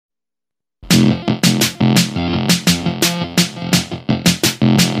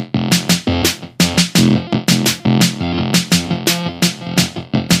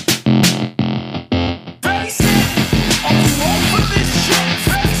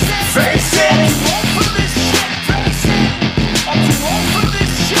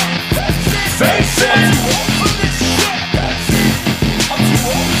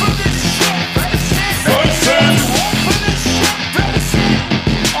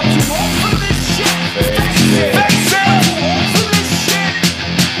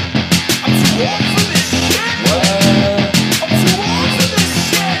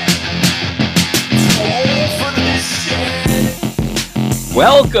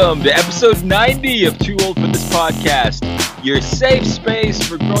Welcome to episode 90 of Too Old for This Podcast, your safe space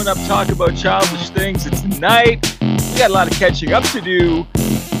for grown-up talk about childish things. It's night. We got a lot of catching up to do.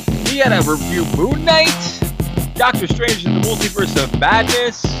 We got to review Moon Knight, Doctor Strange in the Multiverse of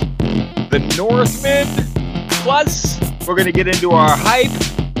Madness, The Northman, plus we're going to get into our hype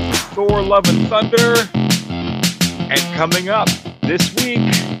for Thor Love and Thunder. And coming up this week,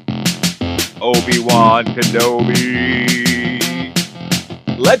 Obi-Wan Kenobi.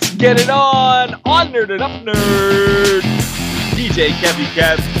 Let's get it on Nerd It Up Nerd. DJ Kevy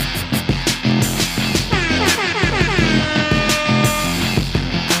Kev.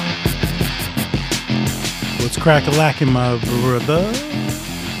 What's crack-a-lackin', my brother?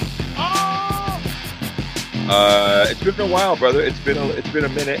 It's been a while, brother. It's been a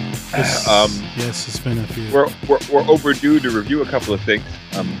minute. Yes, it's been a few. We're overdue to review a couple of things.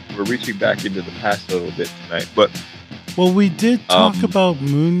 We're reaching back into the past a little bit tonight, but. Well, we did talk about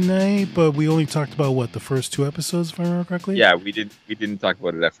Moon Knight, but we only talked about the first two episodes, if I remember correctly. Yeah, we didn't talk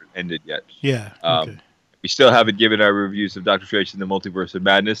about it after it ended yet. Yeah. Okay. We still haven't given our reviews of Doctor Strange in the Multiverse of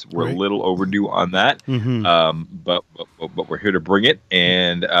Madness. We're a little overdue on that. Mm-hmm. But we're here to bring it,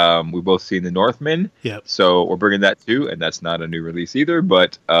 and we've both seen The Northman. Yep. So we're bringing that too, and that's not a new release either.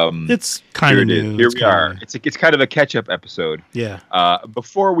 But it's kind of new. Here we are. It's kind of a catch-up episode. Yeah.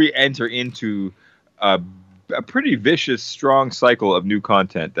 Before we enter into a pretty vicious, strong cycle of new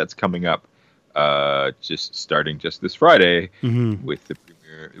content that's coming up, just starting this Friday with the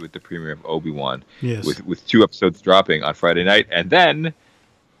premiere of Obi-Wan. Yes. With 2 episodes dropping on Friday night, and then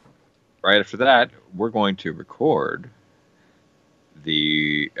right after that, we're going to record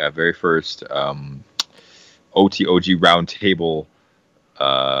the very first OTOG Roundtable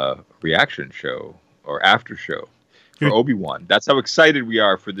reaction show or after show for Obi-Wan. That's how excited we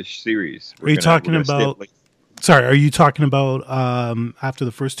are for this series. Are you talking about after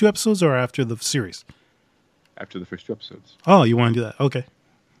the first 2 episodes or after the series? After the first 2 episodes. Oh, you want to do that? Okay.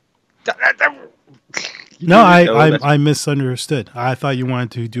 No, I misunderstood. I thought you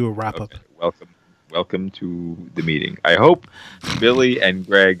wanted to do a wrap-up. Okay. Welcome to the meeting. I hope Billy and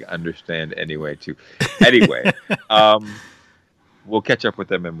Greg understand anyway, too. Anyway, we'll catch up with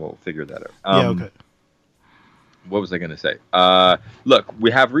them and we'll figure that out. Yeah, okay. What was I going to say? Look, we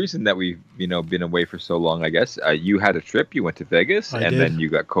have reason that we've been away for so long, I guess. You had a trip. You went to Vegas, then you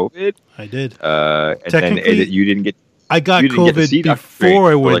got COVID. I did. And then you didn't get. I got COVID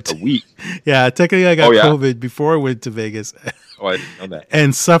before I went. For like a week. Yeah, technically I got COVID before I went to Vegas. Oh, I didn't know that.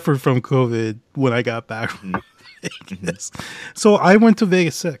 And suffered from COVID when I got back from Vegas. So I went to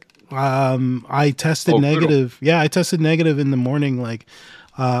Vegas sick. I tested negative. Brutal. Yeah, I tested negative in the morning. Like,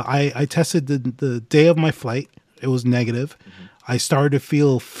 I tested the day of my flight. It was negative. I started to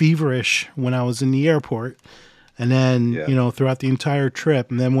feel feverish when I was in the airport. And then, throughout the entire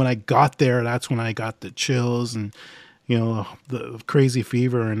trip. And then when I got there, that's when I got the chills and, the crazy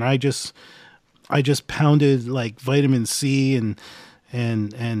fever. And I just pounded like vitamin C and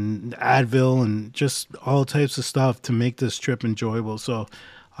Advil and just all types of stuff to make this trip enjoyable. So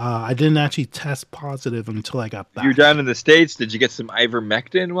I didn't actually test positive until I got back. You were down in the States. Did you get some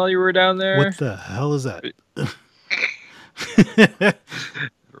ivermectin while you were down there? What the hell is that?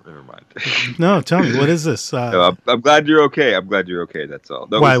 Never mind. No, tell me, what is this? No, I'm glad you're okay. That's all.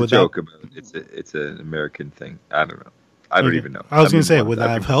 That was a joke about it. It's an American thing. I don't know. I don't even know. I was going to say, would that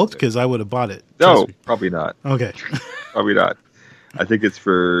have helped? Because I would have bought it. No, probably not. Okay. Probably not. I think it's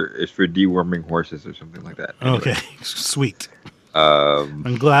for deworming horses or something like that. Anyway. Okay, sweet.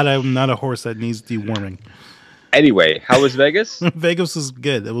 I'm glad I'm not a horse that needs deworming. Anyway, how was Vegas? Vegas was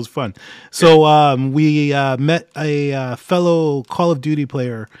good. It was fun. So we met a fellow Call of Duty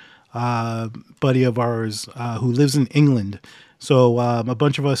player, buddy of ours, who lives in England. So a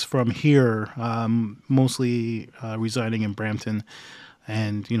bunch of us from here, mostly residing in Brampton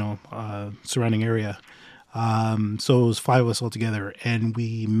and, surrounding area. So it was 5 of us all together, and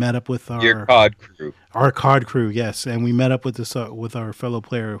we met up with your COD crew. Our COD crew, yes, and we met up with this with our fellow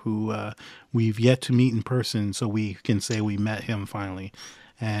player who we've yet to meet in person, so we can say we met him finally,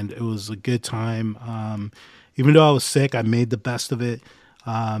 and it was a good time. Even though I was sick, I made the best of it.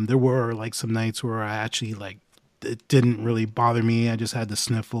 There were like some nights where I actually it didn't really bother me. I just had the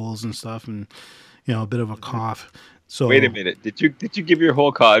sniffles and stuff, and a bit of a cough. So wait a minute. Did you give your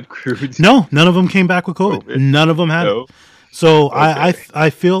whole COD crew? No, none of them came back with COVID. None of them had it. So okay. I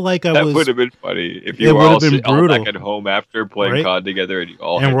feel like that would have been funny if you were all back at home after playing COD together and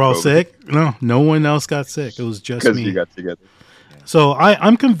we're all sick. No one else got sick. It was just me. Because you got together. So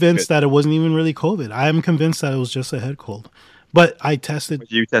I'm convinced that it wasn't even really COVID. I am convinced that it was just a head cold. But I tested.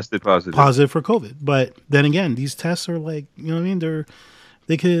 You tested positive. Positive for COVID. But then again, these tests are like, you know what I mean? They're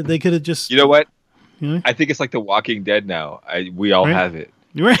They could have just. You know what? You know, I think it's like The Walking Dead now. We all Right. have it.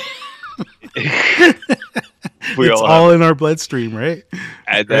 you're right. We It's all all have in our bloodstream, right?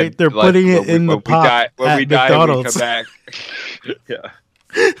 And then, Right? They're putting it in the pot when at we die, McDonald's. we come back. Yeah.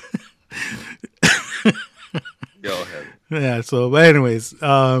 You'll have it. Yeah. So, but anyways,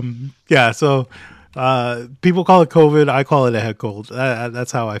 yeah. So, people call it COVID. I call it a head cold.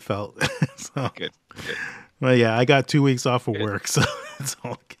 That's how I felt. So, Good. Good. well, yeah, I got 2 weeks off of work, so it's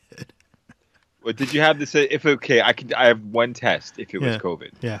all good. Well, did you have this? If okay, I have one test. If it was Yeah.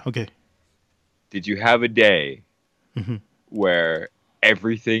 COVID, Yeah. Okay. did you have a day Mhm. where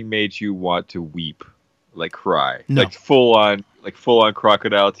everything made you want to weep, like cry, No. like full on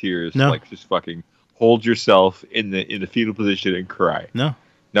crocodile tears, No. like just fucking hold yourself in the fetal position and cry? No.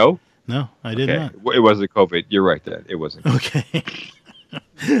 No. No, I did Okay. not. Well, it wasn't COVID. You're right. Then it wasn't. Okay.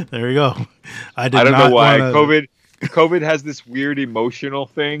 There you go. I did I don't not know why wanna- COVID has this weird emotional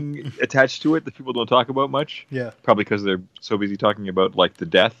thing attached to it that people don't talk about much. Yeah. Probably because they're so busy talking about like the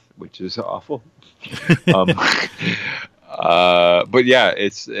death, which is awful. um, but yeah,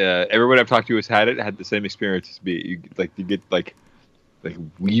 it's everyone I've talked to has had the same experience as me. You get like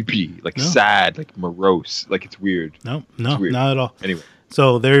weepy, like No. sad, like morose, like it's weird. No, It's weird. not at all. Anyway,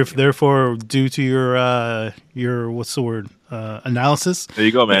 So therefore, due to your what's the word analysis, there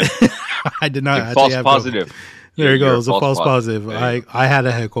you go, man. I did not You're actually false have positive. COVID. There you go. You're It was a false positive. There you I had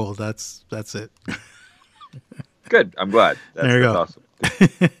a head cold. That's it. Good. I'm glad. There you that's go.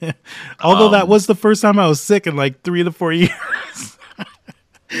 awesome. Although that was the first time I was sick in like 3 to 4 years,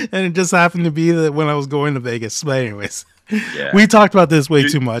 and it just happened to be that when I was going to Vegas. But anyways, Yeah. we talked about this way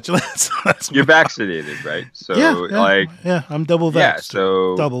too much. Let's You're vaccinated, right? So yeah, I'm double vaxxed. yeah,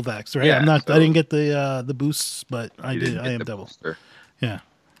 so double vaxxed, right? yeah, I'm not. so- I didn't get the boosts, but I you did. didn't I get am the double. booster. Yeah.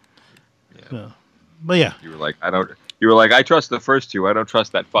 Yeah. So, but yeah, You were like, I trust the first two. I don't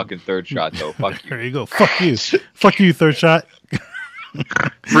trust that fucking third shot though. Fuck you. there you go. Fuck you. Fuck you. Third shot.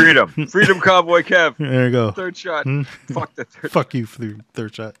 Freedom, cowboy Kev. There you go. Third shot. Fuck the third. Fuck you for the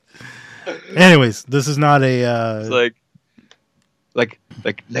third shot. Anyways, this is not a. It's like.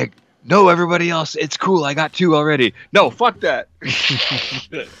 No, everybody else, it's cool. I got 2 already. No, fuck that.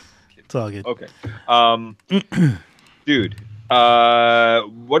 It's all good. Okay. Dude.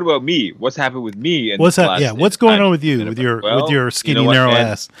 What about me? What's happened with me? What's that? Yeah. What's going on with you with your skinny what, narrow man?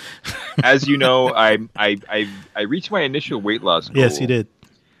 ass? As you know, I reached my initial weight loss goal. Yes, you did.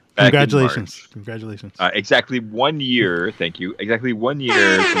 back in Congratulations. March. Congratulations. Exactly 1 year. Thank you. Exactly 1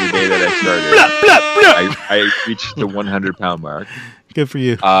 year from the day that I started. I reached the 100-pound mark. Good for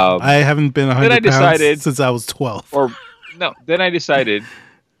you. Um, I haven't been 100 I decided- pounds since I was 12. or no, then I decided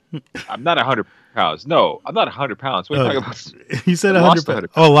I'm not 100 pounds. No, I'm not 100 pounds. What are you talking about? You said I 100 lost pounds.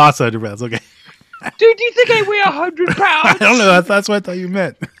 100 Oh, lost 100 pounds. Okay. Dude, do you think I weigh 100 I pounds? don't know. That's what I thought you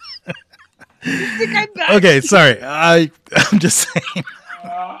meant. You think I'm not? Okay, sorry. I'm just saying.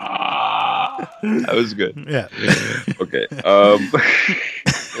 That was good. Yeah. Okay.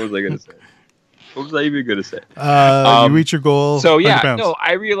 What was I gonna say? What was I even gonna say? You reach your goal. So 100 yeah, pounds. no,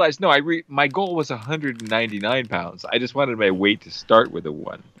 I realized my goal was 199 pounds. I just wanted my weight to start with a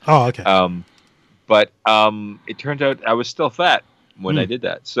 1. Oh, okay. But it turned out I was still fat when I did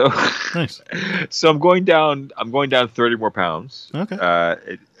that. So Nice. so I'm going down 30 more pounds. Okay.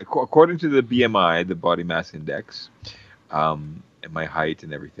 According to the BMI, the body mass index, and my height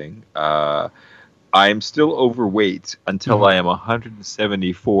and everything, I am still overweight until I am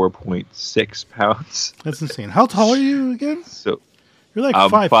 174.6 pounds. That's insane. How tall are you again? So You're like I'm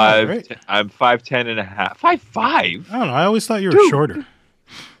 5'5", right? I'm 5'10" and a half. 5'5"? I don't know. I always thought you were Dude. shorter.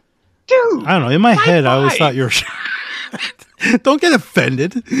 Dude, I don't know. In my head, I always 5'5". thought you were short. Don't get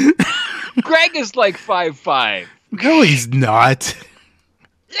offended. Greg is like 5'5". No, he's not.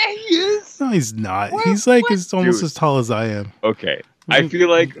 Yeah, he is. No, he's not. What? He's like What? almost Dude. as tall as I am. Okay. I feel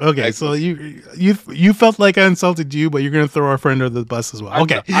like Okay, so you felt like I insulted you, but you're gonna throw our friend under the bus as well.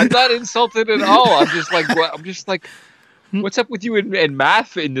 Okay. I'm not insulted at all. I'm just like, what's up with you in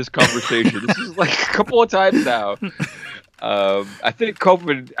math in this conversation? This is like a couple of times now. I think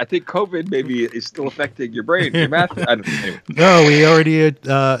COVID maybe is still affecting your brain, your math. I don't know. Anyway, No, we already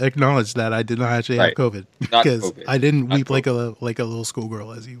acknowledged that I did not actually have Right. COVID Not because COVID. I didn't Not weep like a little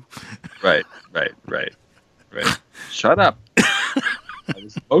schoolgirl as you. right. Shut up. I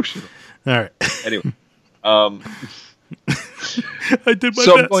was emotional. All right. Anyway, I did my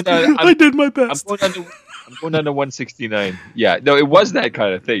So I'm best. going down- I did my I'm best. going down to 169. Yeah, no, it was that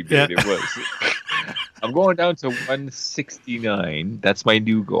kind of thing, dude. Yeah. It was. I'm going down to 169. That's my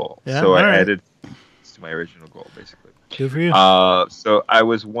new goal. Yeah, So I all right. added to my original goal, basically. Good for you. So I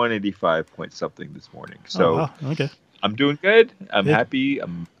was 185 point something this morning. So oh, wow. Okay. I'm doing good. I'm Good. happy.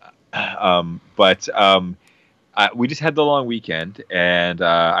 But we just had the long weekend, and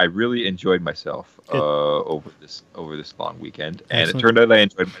I really enjoyed myself Good. over this long weekend. And it Excellent. turned out I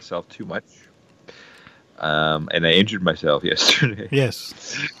enjoyed myself too much, and I injured myself yesterday.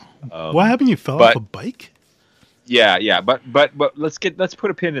 Yes. Um, What happened? You fell off but a bike? yeah. But let's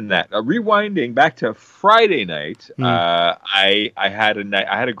put a pin in that. Rewinding back to Friday night. Mm. I had a night.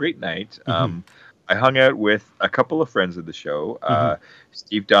 I had a great night. Mm-hmm. I hung out with a couple of friends of the show. Mm-hmm.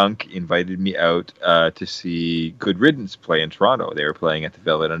 Steve Dunk invited me out to see Good Riddance play in Toronto. They were playing at the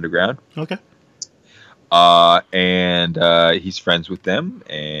Velvet Underground. Okay. And he's friends with them,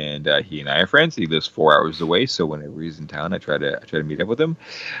 and he and I are friends. He lives 4 hours away, so whenever he's in town, I try to meet up with him.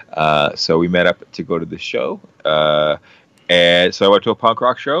 So we met up to go to the show, and so I went to a punk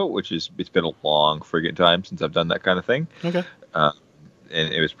rock show, it's been a long friggin' time since I've done that kind of thing. Okay.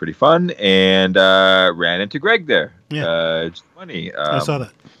 And it was pretty fun, and ran into Greg there. Yeah. It's funny. I saw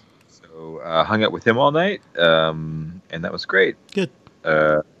that. So hung out with him all night, and that was great. Good.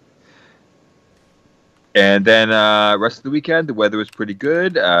 And then rest of the weekend, the weather was pretty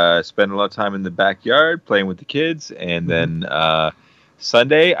good. Spent a lot of time in the backyard playing with the kids. And then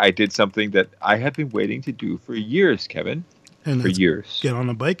Sunday, I did something that I have been waiting to do for years, Kevin. And For years. get on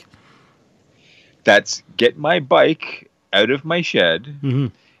a bike. That's get my bike out of my shed Mm-hmm.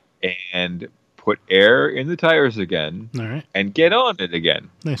 and put air in the tires again All right. and get on it again.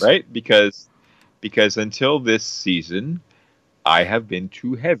 Nice. Right? Because until this season, I have been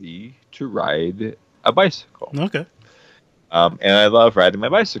too heavy to ride a bicycle. Okay. And I love riding my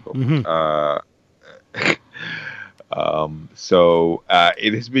bicycle. Mm-hmm. So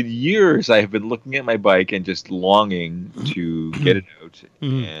it has been years I have been looking at my bike and just longing to get it out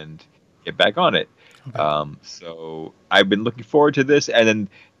Mhm. and get back on it. Okay. So I've been looking forward to this, and then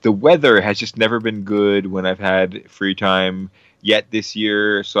the weather has just never been good when I've had free time yet this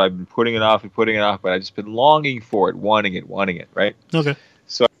year. So I've been putting it off, but I've just been longing for it, wanting it, right? Okay.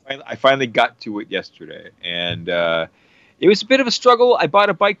 So I finally got to it yesterday, and it was a bit of a struggle. I bought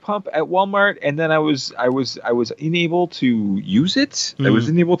a bike pump at Walmart, and then I was unable to use it. I was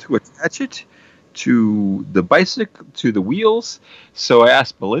unable to attach it to the bicycle, to the wheels. So I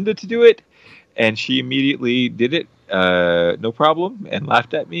asked Melinda to do it, and she immediately did it, no problem, and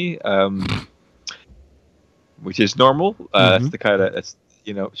laughed at me, which is normal. That's the kind of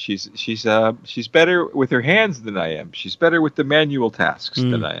she's better with her hands than I am. She's better with the manual tasks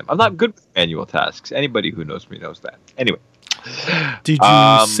than I am. I'm not good with manual tasks. Anybody who knows me knows that. Anyway. Did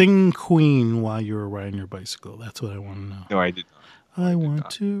you sing Queen while you were riding your bicycle? That's what I want to know. No, I did not. I want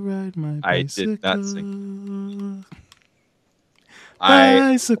to ride my bicycle. I did not sing.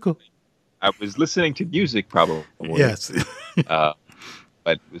 Bicycle. I was listening to music probably. Yes. But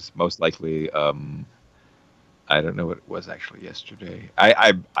it was most likely I don't know what it was actually yesterday.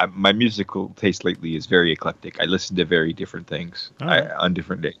 I my musical taste lately is very eclectic. I listen to very different things on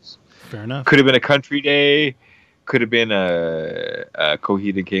different days. Fair enough. Could have been a country day. Could have been a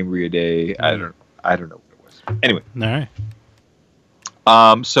Coheed and Cambria day. I don't know what it was. Anyway. All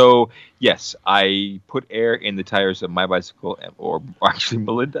right. So yes, I put air in the tires of my bicycle, or actually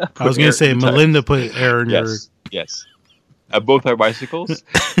Melinda. I was going to say Melinda put air in your. Yes. Both our bicycles,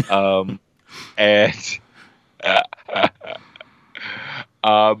 and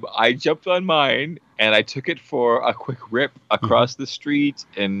I jumped on mine and I took it for a quick rip across the street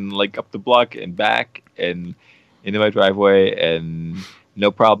and like up the block and back and into my driveway, and no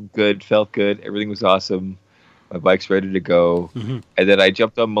problem. Good, felt good. Everything was awesome. My bike's ready to go. And then I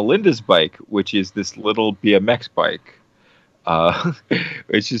jumped on Melinda's bike, which is this little BMX bike.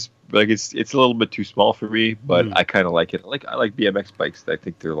 Which is like it's a little bit too small for me, but I kind of like it. I like BMX bikes. I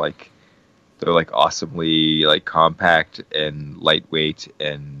think they're awesomely like compact and lightweight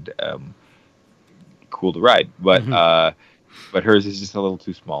and cool to ride. But hers is just a little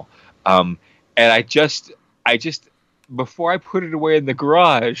too small. And I just before I put it away in the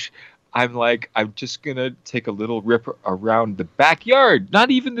garage, I'm like, I'm just gonna take a little rip around the backyard, not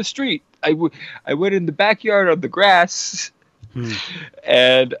even the street. I went in the backyard on the grass,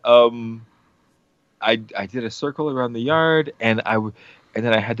 and I did a circle around the yard, and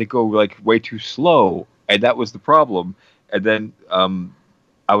then I had to go like way too slow, and that was the problem. And then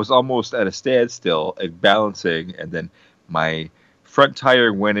I was almost at a standstill and balancing, and then my front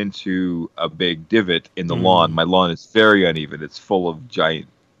tire went into a big divot in the lawn. My lawn is very uneven. It's full of giant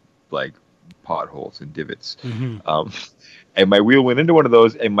like potholes and divots. And my wheel went into one of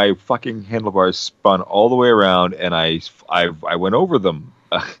those, and my fucking handlebars spun all the way around, and I went over them,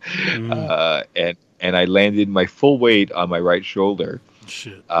 and I landed my full weight on my right shoulder.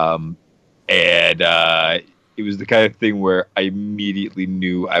 Shit. And it was the kind of thing where I immediately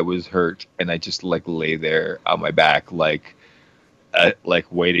knew I was hurt, and I just like lay there on my back, like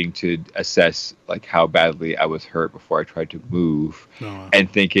waiting to assess like how badly I was hurt before I tried to move,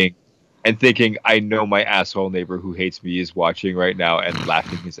 and thinking, I know my asshole neighbor who hates me is watching right now and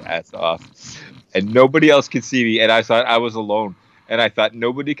laughing his ass off, and nobody else can see me, and I thought I was alone. And I thought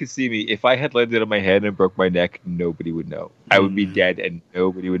nobody could see me. If I had landed on my head and broke my neck, nobody would know. I would be dead and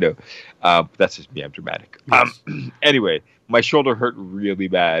nobody would know. That's just me. I'm dramatic. Yes. Anyway, my shoulder hurt really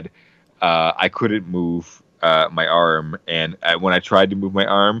bad. I couldn't move my arm. And when I tried to move my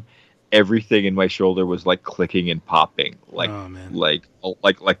arm, everything in my shoulder was like clicking and popping. Like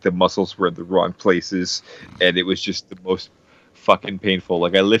the muscles were in the wrong places. And it was just the most fucking painful.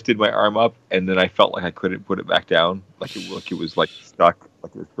 Like I lifted my arm up and then I felt like I couldn't put it back down. Like it was like stuck,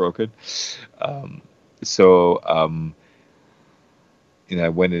 like it was broken. I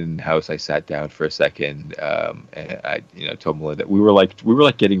went in the house. I sat down for a second, and I, told Melinda we were like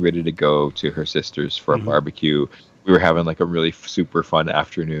getting ready to go to her sister's for a barbecue. We were having like a really super fun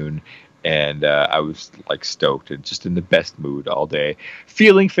afternoon. And I was like stoked and just in the best mood all day,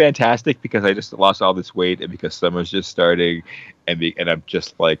 feeling fantastic because I just lost all this weight and because summer's just starting, and I'm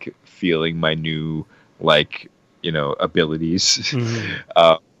just like feeling my new abilities,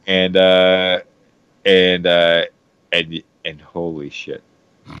 and holy shit,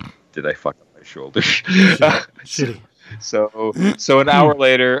 did I fuck up my shoulder? Shitty. So an hour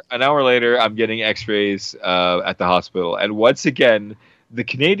later, I'm getting X-rays at the hospital, and once again. The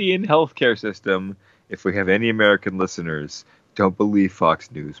Canadian healthcare system, if we have any American listeners, don't believe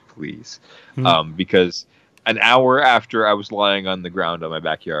Fox News, please. Because an hour after I was lying on the ground on my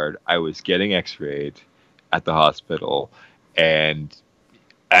backyard, I was getting x-rayed at the hospital. And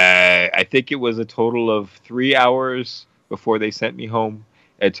I think it was a total of 3 hours before they sent me home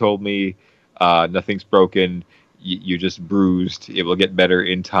and told me nothing's broken. You're just bruised. It will get better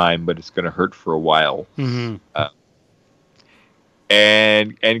in time, but it's going to hurt for a while.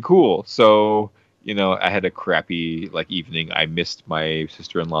 And cool. So, I had a crappy evening. I missed my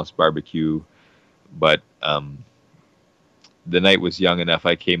sister-in-law's barbecue, but the night was young enough.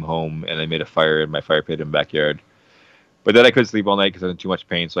 I came home and I made a fire in my fire pit in the backyard. But then I couldn't sleep all night because I was in too much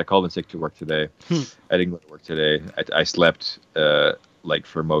pain, so I called in sick to work today. I didn't go to work today. I slept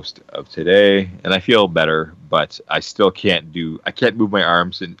for most of today, and I feel better, but I still can't move my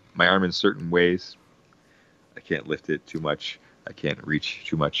arm in certain ways. I can't lift it too much. I can't reach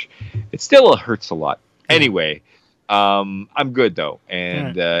too much. It still hurts a lot. Anyway, I'm good though,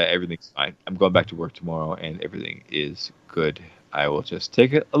 and everything's fine. I'm going back to work tomorrow, and everything is good. I will just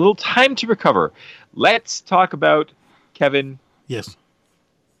take a little time to recover. Let's talk about, Kevin. Yes.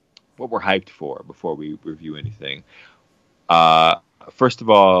 What we're hyped for before we review anything. First of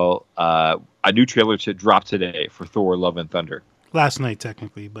all, a new trailer dropped today for Thor: Love and Thunder. Last night,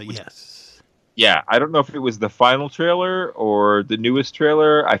 technically, but yes. Yeah, I don't know if it was the final trailer or the newest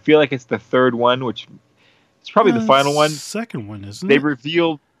trailer. I feel like it's the third one, which it's probably the final one. Second one, isn't it?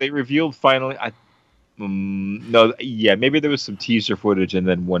 They revealed finally. Maybe there was some teaser footage and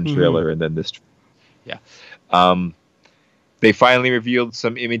then one trailer and then this. Yeah, they finally revealed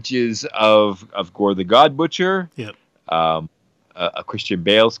some images of Gore the God Butcher. Yep. A Christian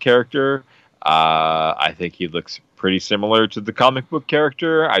Bale's character. I think he looks pretty similar to the comic book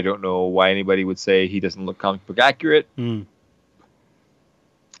character. I don't know why anybody would say he doesn't look comic book accurate.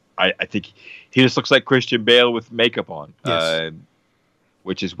 I think he just looks like Christian Bale with makeup on,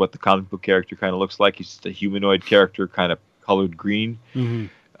 which is what the comic book character kind of looks like. He's just a humanoid character, kind of colored green, with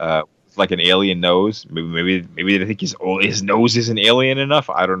like an alien nose. Maybe they think his nose isn't alien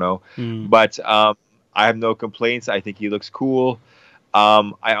enough. I don't know, but I have no complaints. I think he looks cool.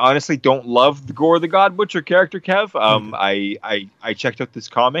 I honestly don't love the Gore the God Butcher character, Kev. I checked out this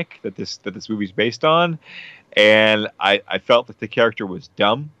comic that this movie's based on, and I felt that the character was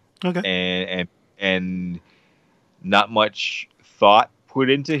dumb, and not much thought put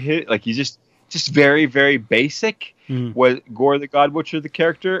into his. Like he's just very very basic. Was Gore the God Butcher the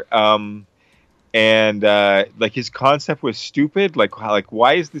character? And his concept was stupid. Like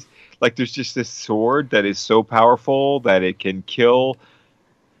why is this? Like there's just this sword that is so powerful that it can kill.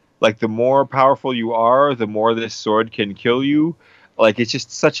 Like the more powerful you are, the more this sword can kill you. Like it's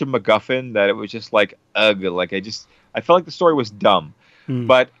just such a MacGuffin that it was just like ugh. Like I felt like the story was dumb.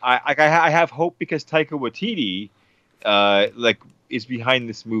 But I have hope because Taika Waititi is behind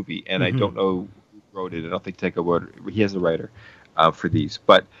this movie, and I don't know who wrote it. I don't think Taika wrote it. He has a writer for these,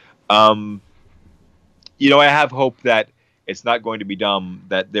 but I have hope that it's not going to be dumb,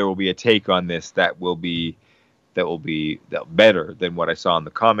 that there will be a take on this that will be that will be better than what I saw in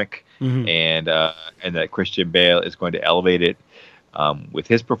the comic, and that Christian Bale is going to elevate it with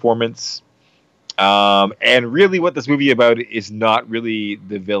his performance. And really, what this movie about is not really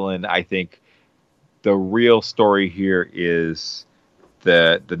the villain. I think the real story here is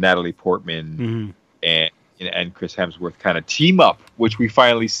the Natalie Portman and Chris Hemsworth kind of team up, which we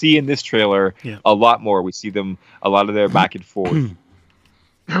finally see in this trailer a lot more. We see them a lot of their back and forth.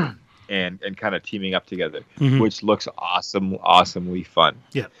 And kind of teaming up together, which looks awesomely fun.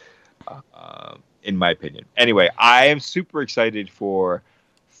 Yeah. In my opinion. Anyway, I am super excited for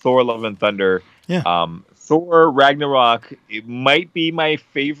Thor: Love and Thunder. Yeah. Thor: Ragnarok, it might be my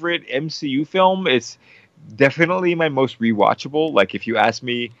favorite MCU film. It's definitely my most rewatchable. Like, if you ask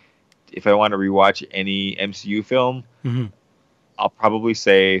me if I want to rewatch any MCU film, I'll probably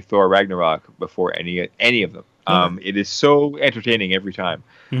say Thor: Ragnarok before any of them. It is so entertaining every time.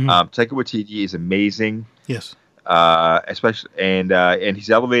 Taika Waititi is amazing. Yes. Especially and he's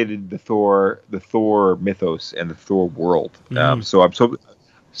elevated the Thor mythos and the Thor world. So I'm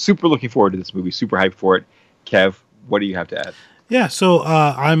super looking forward to this movie. Super hyped for it. Kev, what do you have to add? Yeah. So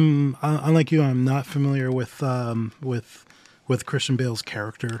I'm unlike you. I'm not familiar with Christian Bale's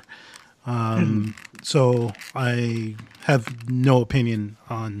character. So I have no opinion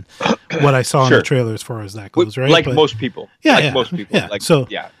on what I saw in the trailer as far as that goes, right? Like most people. Yeah.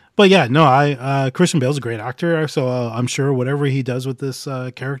 But yeah, no, Christian Bale's a great actor, so I'm sure whatever he does with this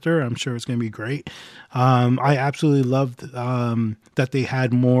character, I'm sure it's going to be great. I absolutely loved that they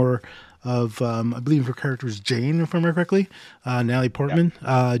had more of, I believe her character is Jane, if I remember correctly, Natalie Portman,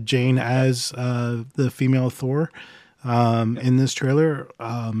 Jane as the female Thor. In this trailer.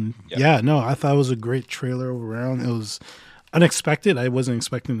 I thought it was a great trailer around. It was unexpected. I wasn't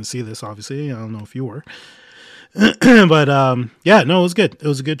expecting to see this, obviously. I don't know if you were. But it was good. It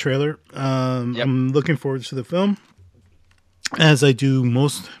was a good trailer. I'm looking forward to the film. As I do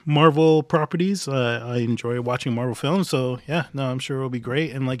most Marvel properties, I enjoy watching Marvel films. So, I'm sure it'll be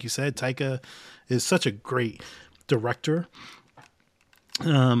great. And like you said, Taika is such a great director.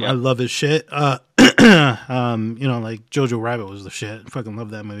 I love his shit. Like Jojo Rabbit was the shit. Fucking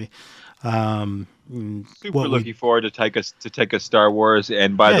love that movie. Super looking forward to Taika Star Wars.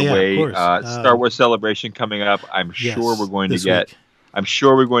 And by the way, Star Wars Celebration coming up. I'm sure we're going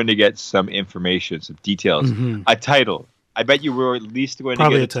to get some information, some details, a title. I bet you we're at least going to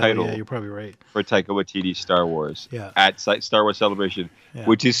get a title. Yeah, you're probably right. For Taika Waititi Star Wars at Star Wars Celebration,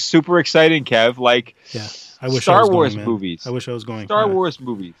 which is super exciting, Kev. Like, I wish Star I was Wars going, movies. I wish I was going. Star Wars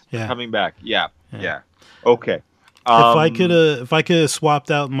movies coming back. Yeah. Okay. If I could have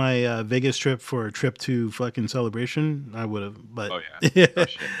swapped out my Vegas trip for a trip to fucking Celebration, I would have. But but I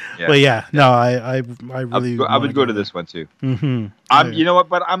really I would go to this one too. You know what?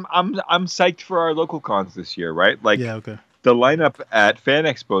 But I'm psyched for our local cons this year, right? Like, the lineup at Fan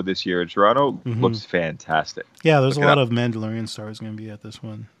Expo this year in Toronto looks fantastic. Yeah, there's a lot of Mandalorian stars going to be at this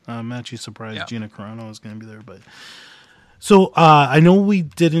one. I'm actually surprised Gina Carano is going to be there. But so I know we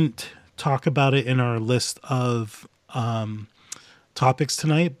didn't talk about it in our list of topics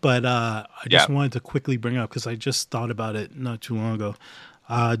tonight, but I just wanted to quickly bring up because I just thought about it not too long ago.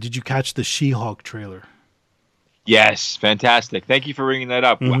 Did you catch the She-Hulk trailer? Yes, fantastic. Thank you for bringing that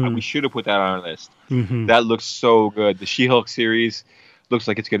up. We should have put that on our list. That looks so good. The She-Hulk series looks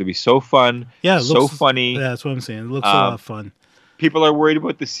like it's going to be so fun. Yeah, so funny. Yeah, that's what I'm saying. It looks a lot of fun. People are worried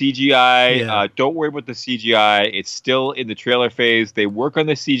about the CGI. Don't worry about the CGI. It's still in the trailer phase. They work on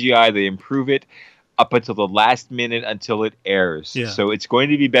the CGI. They improve it up until the last minute until it airs. Yeah. So it's going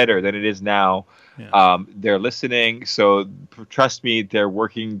to be better than it is now. Yeah. They're listening, so trust me, they're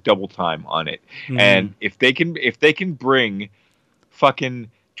working double time on it. And if they can bring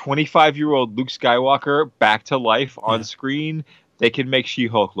fucking 25-year-old Luke Skywalker back to life on screen, they can make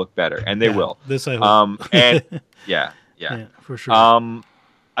She-Hulk look better, and they will. This I hope. And yeah, for sure.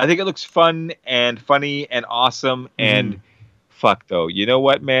 I think it looks fun and funny and awesome and fuck though. You know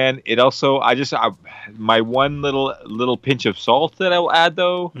what, man? It also my one little pinch of salt that I will add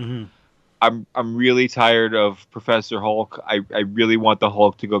though. I'm really tired of Professor Hulk. I really want the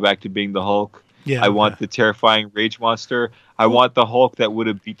Hulk to go back to being the Hulk. I want the terrifying rage monster. I want the Hulk that would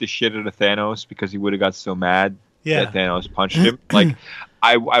have beat the shit out of Thanos because he would have got so mad that Thanos punched him. Like,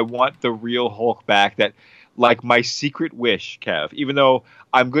 I want the real Hulk back. That, like, my secret wish, Kev, even though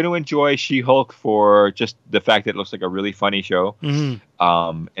I'm going to enjoy She-Hulk for just the fact that it looks like a really funny show. It's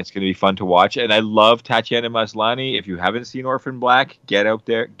going to be fun to watch. And I love Tatiana Maslany. If you haven't seen Orphan Black, get out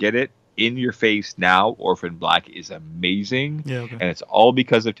there, get it in your face now. Orphan Black is amazing. And it's all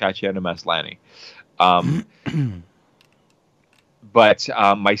because of Tatiana Maslany. But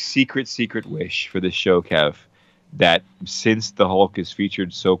my secret wish for this show, Kev, that since the Hulk is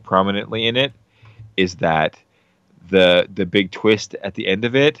featured so prominently in it, is that the big twist at the end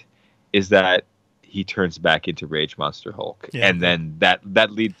of it is that he turns back into Rage Monster Hulk, and then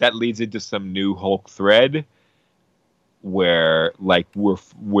that leads into some new Hulk thread where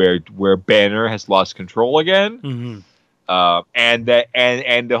where Banner has lost control again, and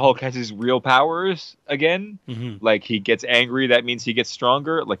the Hulk has his real powers again. Like he gets angry, that means he gets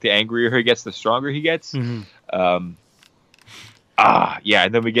stronger. Like the angrier he gets, the stronger he gets. Yeah,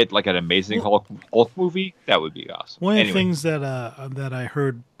 and then we get like an amazing Hulk movie. That would be awesome. One of the things that I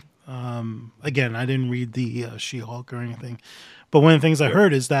heard, again, I didn't read the She-Hulk or anything, but one of the things I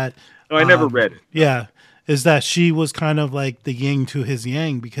heard is that no, I never read it. Yeah, is that she was kind of like the yin to his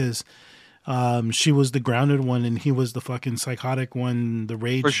yang, because she was the grounded one and he was the fucking psychotic one, the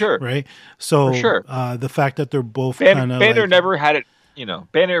rage, for sure, right? So for sure. The fact that they're both kind of Banner never had it.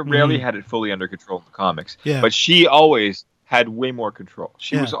 Banner rarely had it fully under control in the comics. Yeah, but she always had way more control.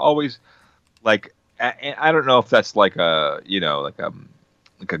 She was always like, I don't know if that's like a like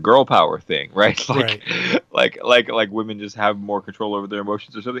a girl power thing, right? Like, like women just have more control over their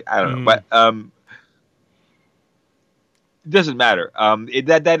emotions or something. I don't know, but it doesn't matter.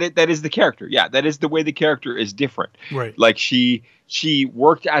 That is the character. Yeah, that is the way the character is different. Right. Like she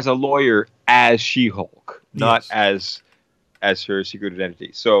worked as a lawyer as She-Hulk, not as her secret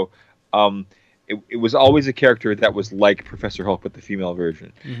identity. So, it was always a character that was like Professor Hulk, but the female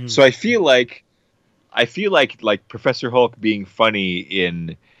version. So I feel like Professor Hulk being funny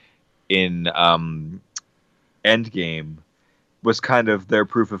in Endgame was kind of their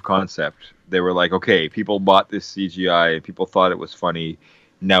proof of concept. They were like, okay, people bought this CGI and people thought it was funny.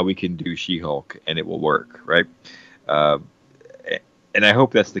 Now we can do She-Hulk and it will work, right? And I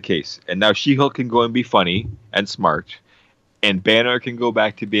hope that's the case. And now She-Hulk can go and be funny and smart, and Banner can go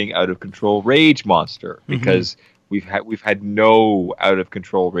back to being out of control rage monster, because we've had no out of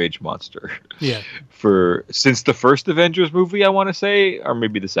control rage monster. Yeah. Since the first Avengers movie, I want to say, or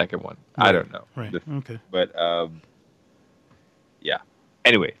maybe the second one. Right. I don't know. Right. Okay. But yeah.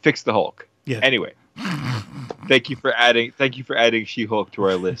 Anyway, fix the Hulk. Yeah. Anyway, thank you for adding She-Hulk to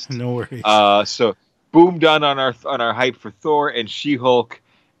our list. No worries. So boom, done on our hype for Thor and She-Hulk,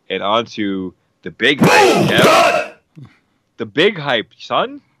 and on to the big hype. Yeah. The big hype,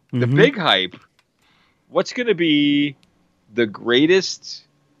 son. The big hype. What's going to be the greatest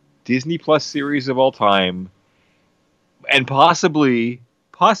Disney Plus series of all time, and possibly,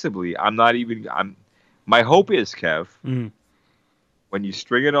 my hope is, Kev, when you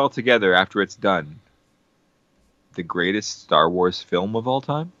string it all together after it's done, the greatest Star Wars film of all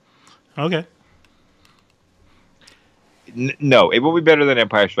time? Okay. No, it will be better than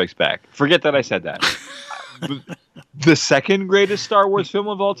Empire Strikes Back. Forget that I said that. The second greatest Star Wars film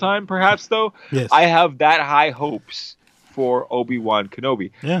of all time, perhaps, though. Yes. I have that high hopes for Obi-Wan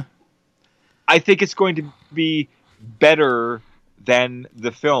Kenobi. Yeah. I think it's going to be better than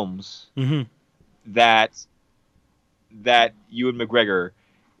the films that Ewan McGregor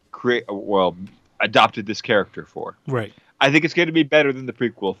adopted this character for. Right. I think it's going to be better than the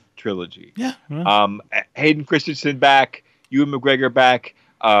prequel trilogy. Yeah. Hayden Christensen back, Ewan McGregor back.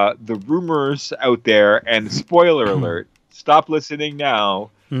 The rumors out there, and spoiler alert, stop listening now,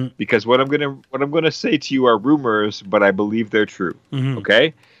 because what I'm gonna say to you are rumors, but I believe they're true.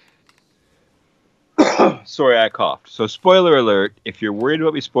 Okay? Sorry, I coughed. So spoiler alert, if you're worried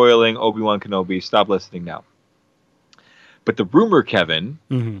about me spoiling Obi-Wan Kenobi, stop listening now. But the rumor, Kevin,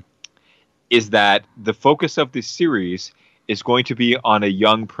 is that the focus of this series is going to be on a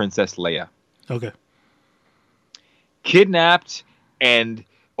young Princess Leia. Okay. Kidnapped, and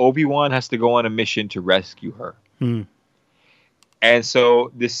Obi-Wan has to go on a mission to rescue her. And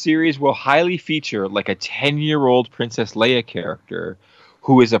so this series will highly feature like a 10-year-old Princess Leia character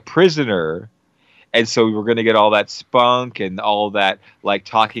who is a prisoner. And so we're going to get all that spunk and all that, like,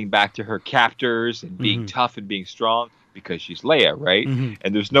 talking back to her captors and being tough and being strong because she's Leia, right?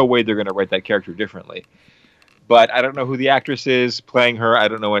 And there's no way they're going to write that character differently. But I don't know who the actress is playing her. I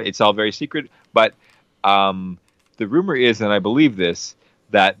don't know what. It's all very secret. But the rumor is, and I believe this,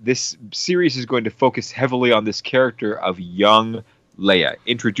 that this series is going to focus heavily on this character of young Leia.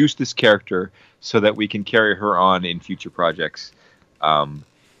 Introduce this character so that we can carry her on in future projects, and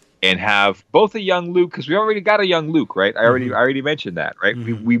have both a young Luke, because we already got a young Luke, right? I already mentioned that, right?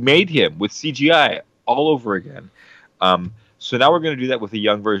 We made him with CGI all over again. So now we're going to do that with a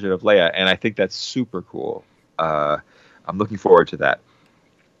young version of Leia, and I think that's super cool. I'm looking forward to that.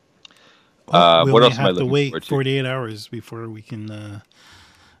 Well, we what only else am I have to looking wait forward to? 48 hours before we can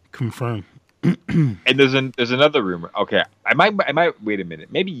confirm. And there's another rumor. Okay, I might wait a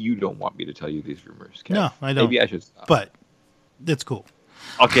minute. Maybe you don't want me to tell you these rumors. Kev. No, I don't. Maybe I should stop. But it's cool.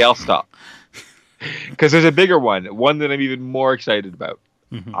 Okay, I'll stop. Because there's a bigger one that I'm even more excited about.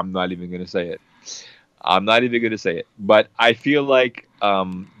 Mm-hmm. I'm not even going to say it. But I feel like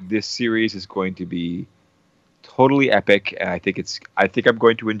this series is going to be totally epic, and I think I'm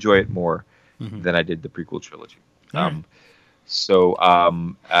going to enjoy it more than I did the prequel trilogy. So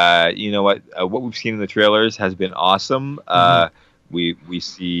you know what? What we've seen in the trailers has been awesome. We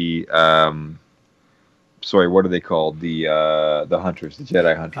see. Sorry, what are they called? The hunters, the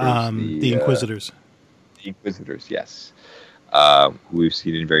Jedi hunters, the Inquisitors. The Inquisitors, yes. Who we've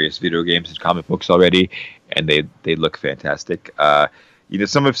seen in various video games and comic books already, and they look fantastic.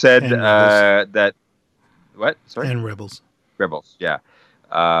 Some have said that. What? Sorry. And Rebels. Rebels, yeah.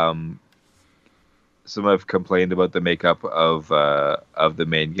 Some have complained about the makeup of the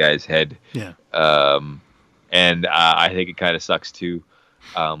main guy's head. Yeah. And I think it kind of sucks too.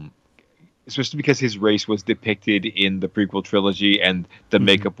 Especially because his race was depicted in the prequel trilogy, and the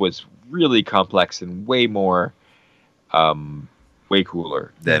makeup was really complex and way more, way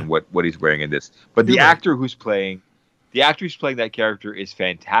cooler than what he's wearing in this. But the actor who's playing that character is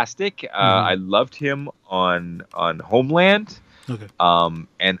fantastic. I loved him on Homeland. Okay.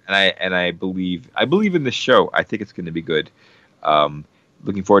 And I believe in the show. I think it's going to be good.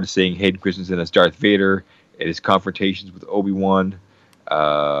 Looking forward to seeing Hayden Christensen as Darth Vader and his confrontations with Obi-Wan.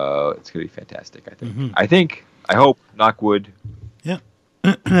 It's going to be fantastic, I think. I hope, knock wood. Yeah.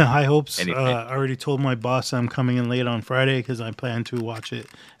 High hopes. I already told my boss I'm coming in late on Friday because I plan to watch it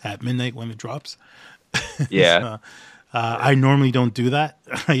at midnight when it drops. Yeah. I normally don't do that.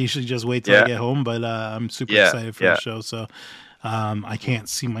 I usually just wait till I get home, but I'm super excited for the show. So I can't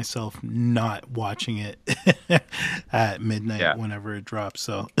see myself not watching it at midnight whenever it drops.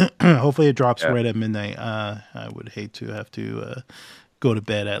 So hopefully it drops right at midnight. I would hate to have to go to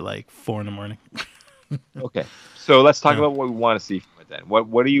bed at like 4 a.m. Okay, so let's talk about what we want to see from it then.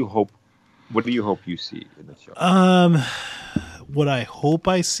 What do you hope? What do you hope you see in the show? What I hope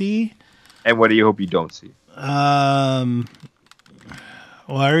I see, and what do you hope you don't see? Well,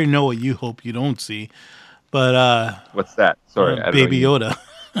 I already know what you hope you don't see, but what's that? Sorry, Baby Yoda.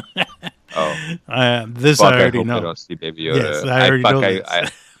 Oh, this I already know. I don't see Baby Yoda. Yes, I already know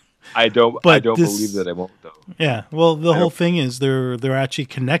this. I don't believe that I won't though. Yeah, well, the whole thing is they're actually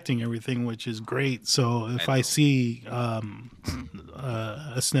connecting everything, which is great. So if I see a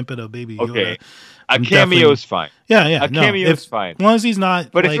snippet of Baby Yoda, a cameo's fine. Yeah, a cameo's fine. As long as he's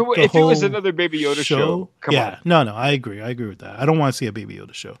not. But like if it was another Baby Yoda show, come on. No, I agree with that. I don't want to see a Baby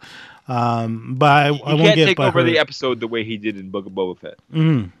Yoda show. But I won't can't get take by over her. the episode the way he did in Book of Boba Fett.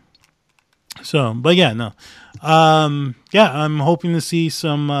 Mm-hmm. So, but yeah, no. I'm hoping to see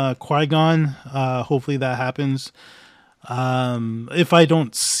some Qui-Gon. Hopefully that happens. If I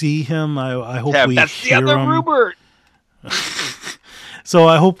don't see him, I hope we that's hear the other him. rumor. So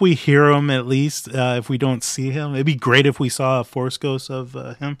I hope we hear him at least. If we don't see him, it'd be great if we saw a Force ghost of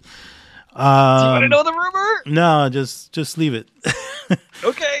him. Do you want to know the rumor? No, just leave it.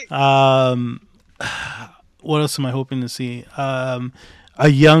 Okay. What else am I hoping to see? A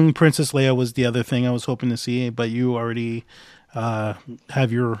young Princess Leia was the other thing I was hoping to see, but you already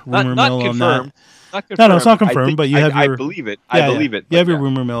have your rumor mill on that. Not confirmed. No, it's not confirmed, but you have your... I believe it. I believe it. You have your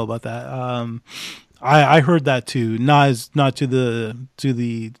rumor mill about that. I heard that too. Not to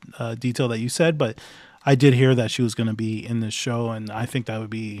the detail that you said, but I did hear that she was going to be in this show, and I think that would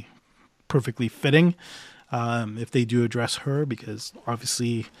be perfectly fitting if they do address her, because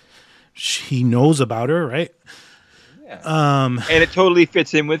obviously he knows about her, right? Yeah. And it totally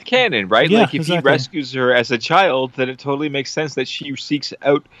fits in with canon, right? Yeah, like if he rescues her as a child, then it totally makes sense that she seeks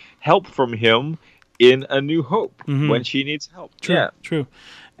out help from him in A New Hope when she needs help. True.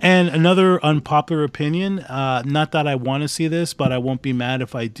 And another unpopular opinion, not that I want to see this, but I won't be mad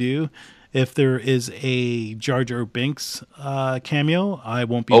if I do. If there is a Jar Jar Binks cameo, I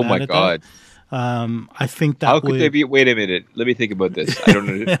won't be mad at that. I think that How could they be? Wait a minute. Let me think about this. I don't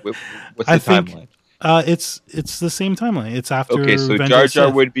know. What's the timeline? It's the same timeline. It's after. Okay, so Jar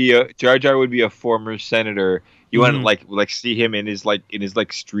Jar would be a former senator. You want to like see him in his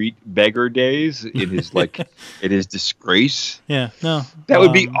street beggar days, in his in his disgrace. Yeah, no, that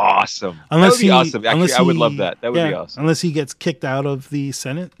would be awesome. Unless that would be awesome. Actually, I would love that. That would be awesome. Unless he gets kicked out of the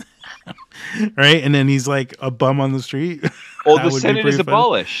Senate, right? And then he's like a bum on the street. Oh, the Senate is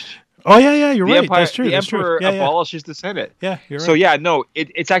abolished. Oh yeah, you're The right. Empire, That's true. the That's true. Emperor Yeah, yeah, abolishes the Senate. yeah. You're So right. yeah, no,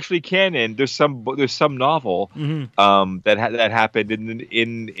 it's actually canon. There's some novel that happened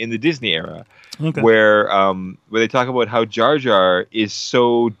in the Disney era Okay. where they talk about how Jar Jar is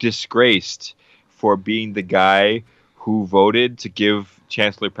so disgraced for being the guy who voted to give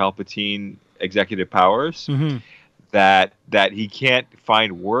Chancellor Palpatine executive powers Mm-hmm. that he can't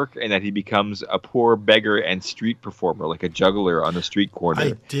find work and that he becomes a poor beggar and street performer, like a juggler on the street corner.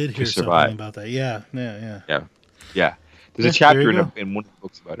 I did to hear survive. something about that. Yeah. Yeah. There's Yeah, a chapter there you in one of the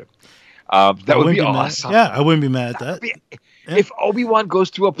books about it. I That would wouldn't be mad. awesome. Yeah, I wouldn't be mad at that. Yeah. If Obi-Wan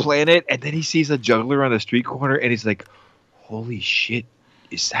goes to a planet and then he sees a juggler on the street corner and he's like, "Holy shit,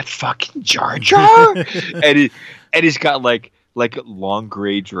 is that fucking Jar Jar?" and he's got like long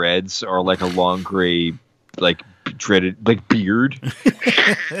gray dreads or like a long gray like dreaded like beard.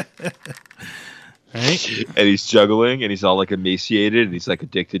 Right? And he's juggling and he's all like emaciated and he's like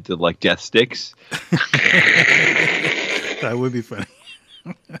addicted to like death sticks. That would be funny.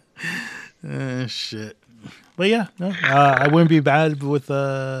 Shit. But yeah, no, I wouldn't be bad with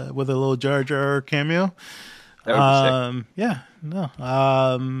a little Jar Jar cameo. That would be sick. Yeah, no.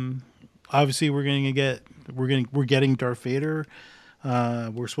 Obviously we're getting Darth Vader.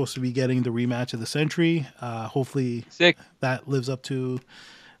 We're supposed to be getting the rematch of the century. Hopefully Sick. that lives up to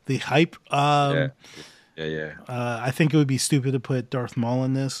the hype. Yeah. I think it would be stupid to put Darth Maul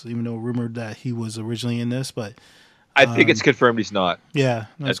in this, even though rumored that he was originally in this. But I think it's confirmed he's not. yeah,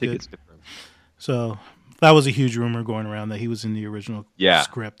 that's I think good. it's confirmed. So that was a huge rumor going around that he was in the original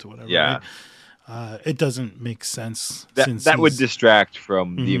script or whatever. Yeah. Right? It doesn't make sense. That would distract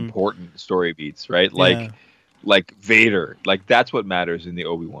from the important story beats, right? Like Vader. Like that's what matters in the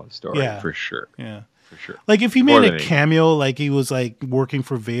Obi-Wan story for sure. Yeah. For sure. Like if he More made than a cameo, like he was like working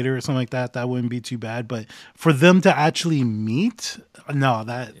for Vader or something like that, that wouldn't be too bad. But for them to actually meet, no,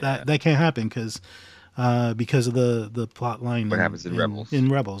 that can't happen because of the plot line. What happens in Rebels? In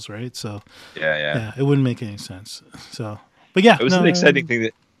Rebels, right? So yeah, it wouldn't make any sense. So, but yeah, it was an exciting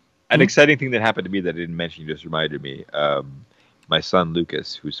thing that happened to me that I didn't mention. Just reminded me. My son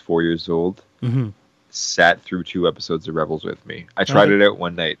Lucas, who's 4 years old, sat through 2 episodes of Rebels with me. I tried it out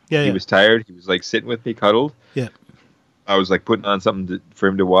one night. He was tired. He was like sitting with me, cuddled. Yeah. I was like putting on something for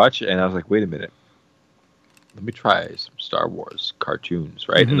him to watch, and I was like, wait a minute. Let me try some Star Wars cartoons,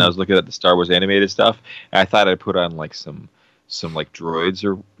 right? And I was looking at the Star Wars animated stuff, and I thought I'd put on like some like droids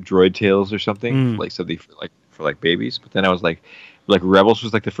or droid tales or something, like something for babies. But then I was like Rebels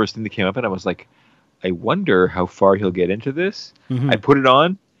was like the first thing that came up, and I was like, I wonder how far he'll get into this. I put it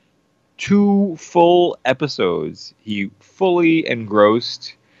on. 2 full episodes. He fully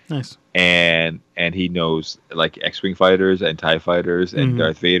engrossed. Nice. And he knows like X-Wing fighters and TIE fighters and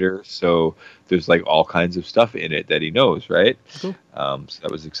Darth Vader. So there's like all kinds of stuff in it that he knows, right? Cool. So that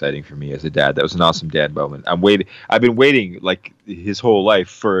was exciting for me as a dad. That was an awesome dad moment. I've been waiting like his whole life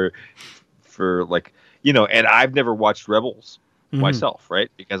for like, you know, and I've never watched Rebels myself, right?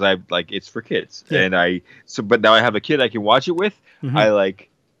 Because it's for kids. Yeah. But now I have a kid I can watch it with.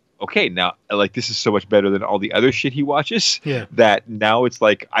 Okay, now this is so much better than all the other shit he watches. Yeah. That now it's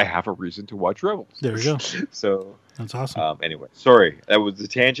like I have a reason to watch Rebels. There you go. So that's awesome. Anyway, sorry that was a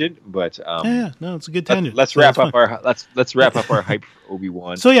tangent, but no, it's a good tangent. Let's wrap up our hype for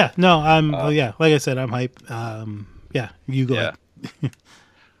Obi-Wan. So yeah, no, I'm like I said, I'm hype. You go ahead.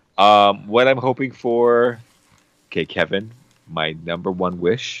 What I'm hoping for, okay, Kevin, my number one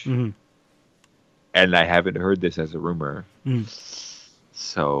wish, and I haven't heard this as a rumor.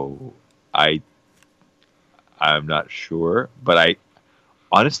 So I'm not sure, but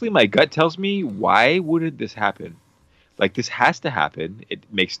honestly, my gut tells me, why wouldn't this happen? Like, this has to happen. It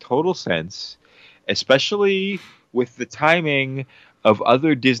makes total sense, especially with the timing of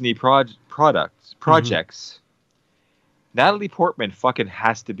other Disney projects. Natalie Portman fucking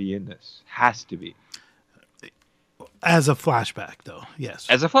has to be in this. Has to be. As a flashback, though. Yes.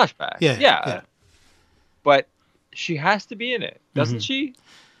 As a flashback. Yeah. But she has to be in it, doesn't she?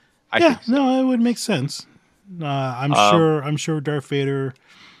 I think so. No, it would make sense. I'm sure Darth Vader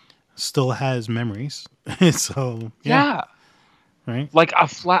still has memories. So right, like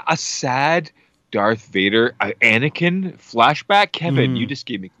a sad Darth Vader, Anakin flashback. Kevin, you just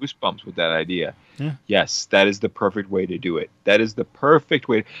gave me goosebumps with that idea. Yeah. Yes, that is the perfect way to do it. That is the perfect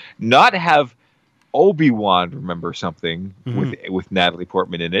way. Not have Obi-Wan remember something with Natalie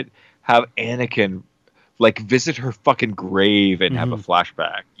Portman in it. Have Anakin visit her fucking grave and have a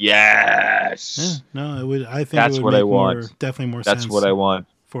flashback. Yes. Yeah, no, it would. I think that's it would what make I want. Definitely more that's sense. What I want.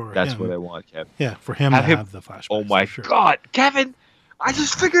 That's what I want, Kevin. Yeah, for him to have the flashback. Oh my God, Kevin! I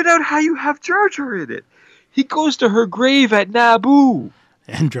just figured out how you have Jar Jar in it. He goes to her grave at Naboo.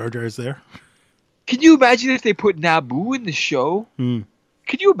 And Jar Jar's there. Can you imagine if they put Naboo in the show? Mm.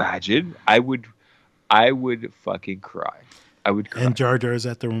 Can you imagine? I would fucking cry. I would cry. And Jar Jar's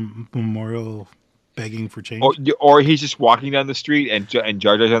at the memorial begging for change. Or he's just walking down the street and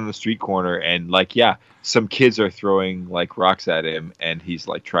Jar Jar's on the street corner and like, yeah, some kids are throwing like rocks at him and he's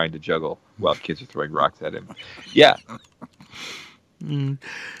like trying to juggle while kids are throwing rocks at him. Yeah. Mm.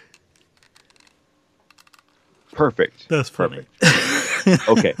 Perfect. That's funny. Perfect.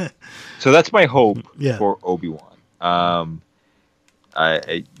 Okay. So that's my hope for Obi-Wan.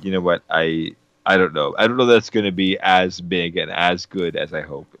 I you know what? I don't know. I don't know that it's going to be as big and as good as I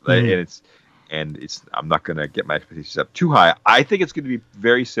hope. And it's I'm not going to get my expectations up too high. I think it's going to be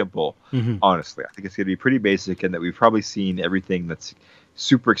very simple, honestly. I think it's going to be pretty basic and that we've probably seen everything that's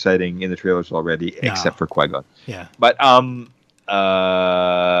super exciting in the trailers already except for Qui-Gon. Yeah. But and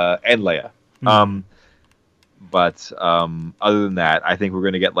Leia. But other than that, I think we're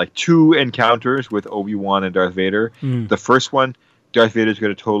going to get like 2 encounters with Obi-Wan and Darth Vader. The first one, Darth Vader is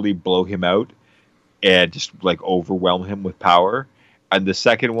going to totally blow him out and just like overwhelm him with power. And the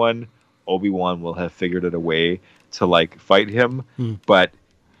second one, Obi-Wan will have figured out a way to like fight him, but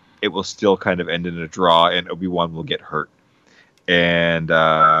it will still kind of end in a draw and Obi-Wan will get hurt. And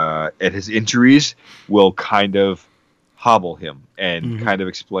his injuries will kind of hobble him and kind of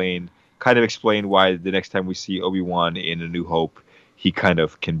explain why the next time we see Obi-Wan in A New Hope, he kind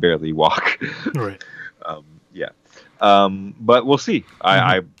of can barely walk. Right. But we'll see.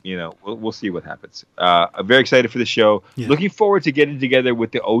 We'll see what happens. I'm very excited for the show. Yeah. Looking forward to getting together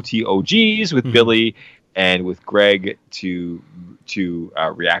with the OTOGs, with Billy and with Greg to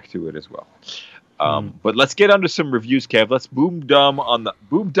react to it as well. But let's get onto some reviews, Kev. Let's boom done on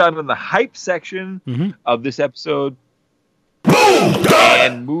the hype section of this episode.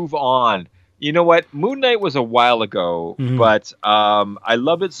 And move on. You know what? Moon Knight was a while ago, but I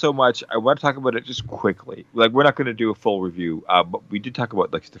love it so much. I want to talk about it just quickly. Like, we're not going to do a full review, but we did talk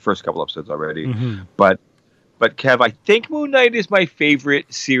about like the first couple episodes already. But Kev, I think Moon Knight is my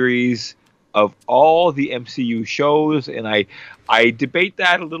favorite series of all the MCU shows, and I debate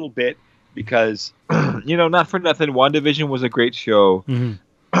that a little bit because not for nothing, WandaVision was a great show,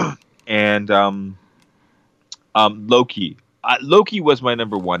 and Loki. Loki was my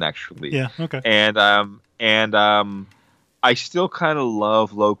number one, actually. Yeah. Okay. And I still kind of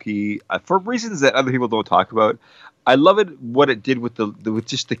love Loki for reasons that other people don't talk about. I love it what it did with with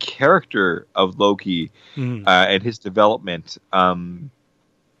just the character of Loki and his development. The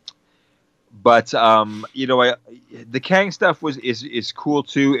Kang stuff is cool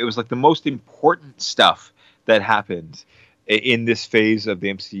too. It was like the most important stuff that happened in this phase of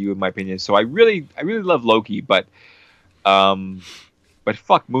the MCU, in my opinion. So I really love Loki, but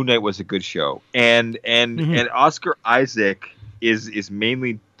fuck, Moon Knight was a good show, and Oscar Isaac is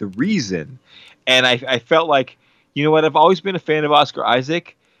mainly the reason. And I felt like, you know what, I've always been a fan of Oscar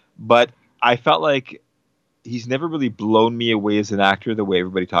Isaac, but I felt like he's never really blown me away as an actor the way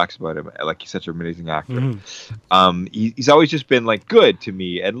everybody talks about him. Like, he's such an amazing actor. He's always just been like good to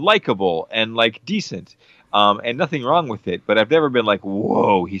me and likable and like decent. And nothing wrong with it, but I've never been like,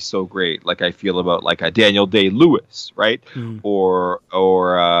 whoa, he's so great. Like I feel about like a Daniel Day-Lewis, right? Or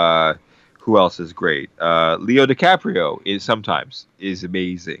who else is great? Leo DiCaprio sometimes is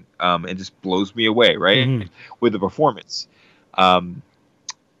amazing, and just blows me away, right? With the performance.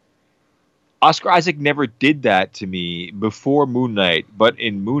 Oscar Isaac never did that to me before Moon Knight, but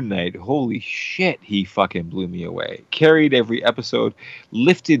in Moon Knight, holy shit, he fucking blew me away. Carried every episode,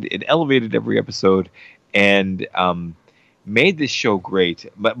 lifted and elevated every episode, and made this show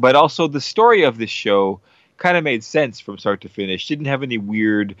great. But also the story of this show kind of made sense from start to finish. Didn't have any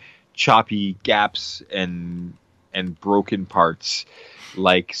weird, choppy gaps and broken parts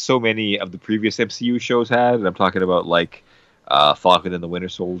like so many of the previous MCU shows had. And I'm talking about like Falcon and the Winter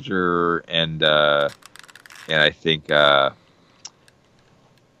Soldier and I think fucking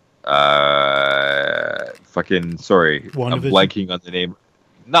sorry, I'm blanking on the name.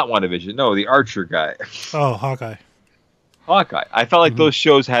 Not WandaVision, no, the Archer guy. Oh, Hawkeye. I felt like those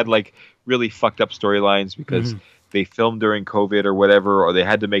shows had like really fucked up storylines because they filmed during COVID or whatever, or they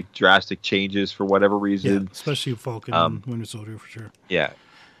had to make drastic changes for whatever reason. Yeah, especially Falcon and Winter Soldier for sure. Yeah,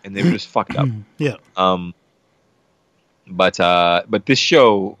 and they were just fucked up. Yeah. But this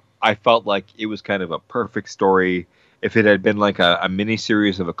show, I felt like it was kind of a perfect story. If it had been like a mini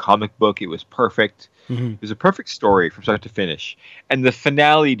series of a comic book, it was perfect. It was a perfect story from start to finish. And the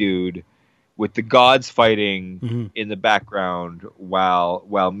finale, dude, with the gods fighting in the background while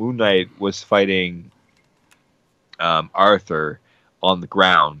Moon Knight was fighting Arthur on the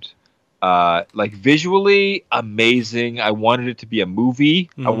ground. Like visually amazing. I wanted it to be a movie.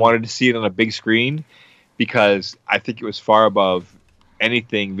 I wanted to see it on a big screen because I think it was far above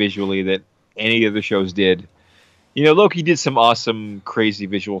anything visually that any of the shows did. You know, Loki did some awesome, crazy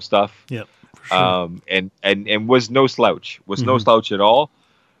visual stuff. Yep. For sure. And was no slouch. Was no slouch at all.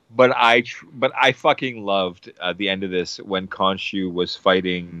 But I fucking loved the end of this when Khonshu was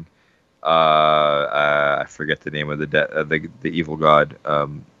fighting. I forget the name of the evil god,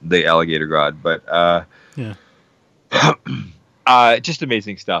 the alligator god, but yeah, just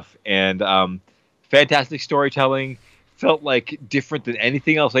amazing stuff and fantastic storytelling. Felt like different than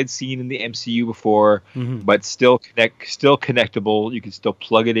anything else I'd seen in the MCU before, but still connectable. You can still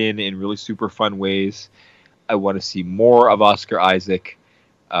plug it in really super fun ways. I want to see more of Oscar Isaac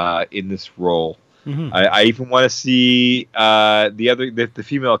in this role. I even want to see the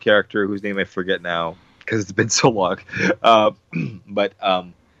female character whose name I forget now because it's been so long.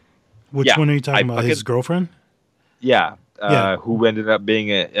 Which one are you talking about? His girlfriend? Yeah, who ended up being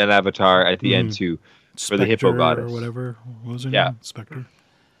an avatar at the end too, for the Hippo goddess or whatever. What was her name? Spectre,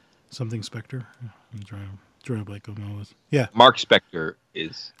 something Spectre. I'm trying to blank on what it was. Yeah, Mark Spector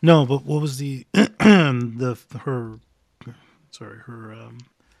is no, but what was the her? Sorry, her.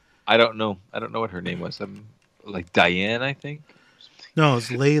 I don't know what her name was. Like Diane, I think. No, it's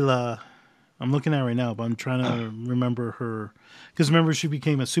Layla. I'm looking at it right now, but I'm trying to remember her. Because remember, she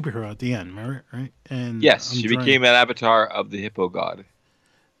became a superhero at the end, remember? Right? And yes, she became an avatar of the Hippo God.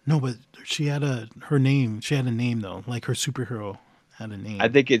 No, but she had her name. She had a name though, like her superhero had a name. I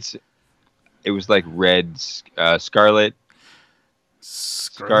think it was like Red, Scarlet.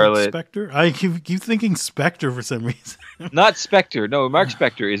 Scarlet Spectre? I keep thinking Spectre for some reason. Not Spectre. No, Mark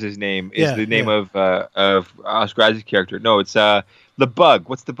Spector is his name. Is the name of Oscar Isaac's character. No, it's the bug.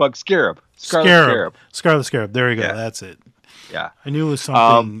 What's the bug? Scarab. Scarlet Scarab. There you go. Yeah. That's it. Yeah. I knew it was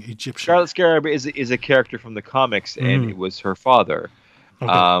something Egyptian. Scarlet Scarab is a character from the comics, and it was her father.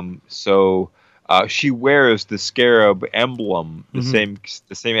 Okay. So she wears the scarab emblem, the same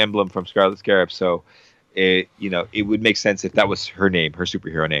emblem from Scarlet Scarab. So it would make sense if that was her name, her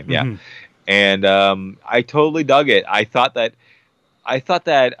superhero name. Yeah. And I totally dug it. I thought that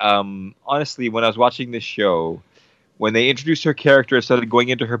honestly, when I was watching this show, when they introduced her character and started going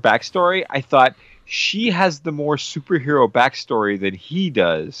into her backstory, I thought she has the more superhero backstory than he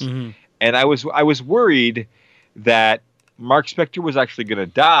does. And I was worried that Mark Spector was actually going to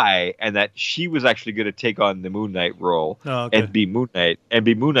die, and that she was actually going to take on the Moon Knight role and be Moon Knight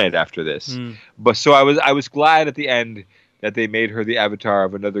after this. But so I was glad at the end that they made her the avatar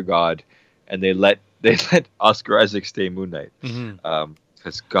of another god, and they let Oscar Isaac stay Moon Knight,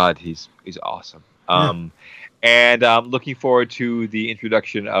 because God, he's awesome. And looking forward to the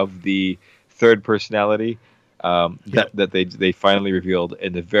introduction of the third personality that they finally revealed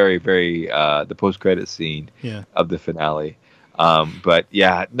in the very the post-credit scene of the finale. But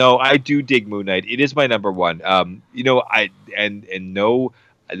yeah, no, I do dig Moon Knight. It is my number one. That's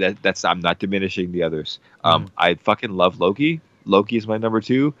I'm not diminishing the others. I fucking love Loki. Loki is my number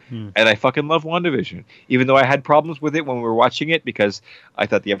two, and I fucking love WandaVision. Even though I had problems with it when we were watching it because I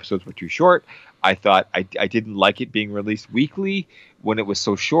thought the episodes were too short. I thought I didn't like it being released weekly when it was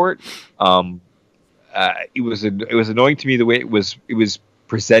so short. It was annoying to me the way it was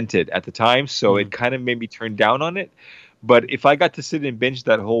presented at the time, so it kind of made me turn down on it. But if I got to sit and binge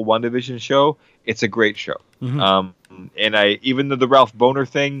that whole WandaVision show, it's a great show. And even though the Ralph Boner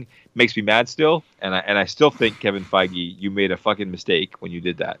thing makes me mad still, and I still think, Kevin Feige, you made a fucking mistake when you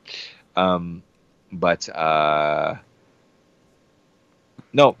did that.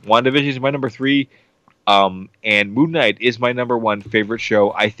 No, WandaVision is my number 3. And Moon Knight is my number 1 favorite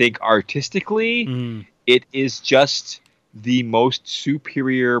show. I think artistically, it is just the most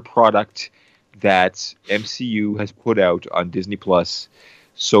superior product that MCU has put out on Disney Plus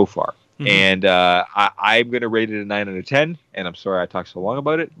so far. And I'm going to rate it a 9 out of 10. And I'm sorry I talked so long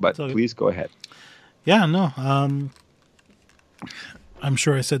about it, but please go ahead. Yeah, no. I'm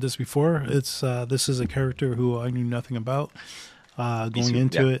sure I said this before. It's this is a character who I knew nothing about going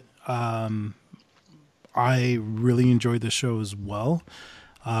into it. I really enjoyed the show as well.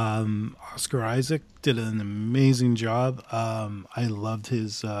 Oscar Isaac did an amazing job. I loved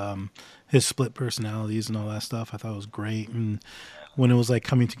his split personalities and all that stuff. I thought it was great. And when it was like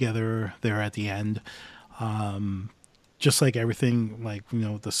coming together there at the end, just like everything, like,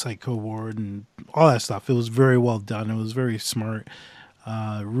 the Psycho Ward and all that stuff, it was very well done. It was very smart.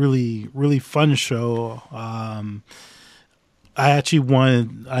 Really, really fun show. I actually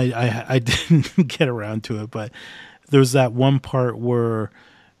wanted, I didn't get around to it, but there was that one part where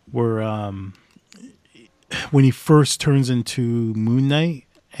when he first turns into Moon Knight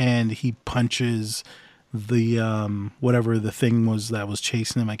and he punches the whatever the thing was that was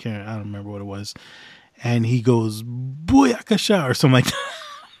chasing him. I don't remember what it was. And he goes "Booyakasha" or something like that.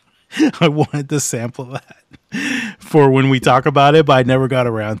 I wanted to sample that for when we talk about it, but I never got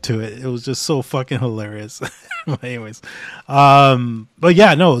around to it. It was just so fucking hilarious. But anyways, but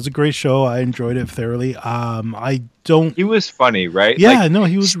yeah, no, it was a great show. I enjoyed it thoroughly. He was funny, right? Yeah, no,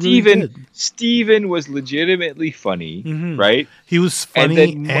 he was really good. Steven was legitimately funny, right? He was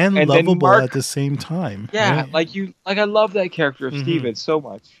funny and lovable at the same time. Yeah, right? I love that character of Steven so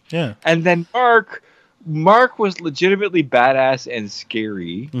much. Yeah. And then Mark was legitimately badass and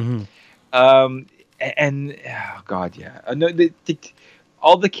scary. And oh god, yeah. No,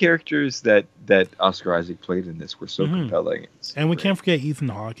 all the characters that Oscar Isaac played in this were so compelling. And we can't forget Ethan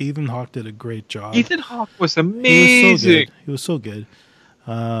Hawke. Ethan Hawke did a great job. Ethan Hawke was amazing. He was so good.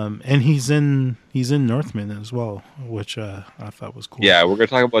 And he's in Northman as well, which I thought was cool. Yeah, we're gonna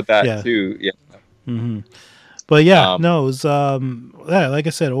talk about that too. Yeah. But yeah, no, it was like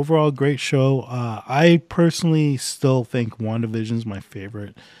I said, overall great show. I personally still think WandaVision's my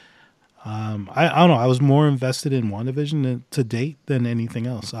favorite. I don't know. I was more invested in WandaVision to date than anything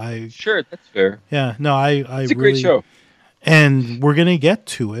else. Sure, that's fair. Yeah, no, it's a great show, and we're gonna get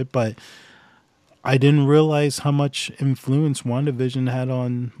to it, but I didn't realize how much influence WandaVision had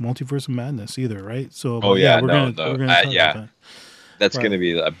on Multiverse of Madness either, right? So, we're gonna talk about that. That's going to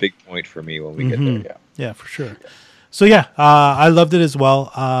be a big point for me when we get there. Yeah. Yeah, for sure. So yeah, I loved it as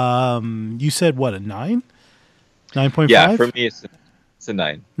well. You said what, a 9? 9.5? Yeah, for me it's a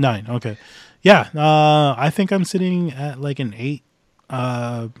 9. 9, okay. Yeah, I think I'm sitting at like an 8,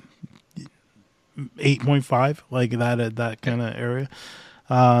 8.5, like that kind of area.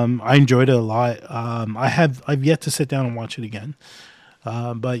 I enjoyed it a lot. I've yet to sit down and watch it again.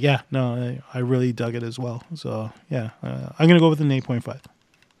 But yeah, no, I really dug it as well. So yeah, I'm gonna go with an 8.5.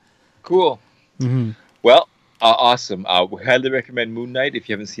 Cool. Well, awesome. We highly recommend Moon Knight. If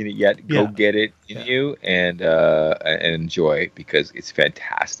you haven't seen it yet, go get it and enjoy, because it's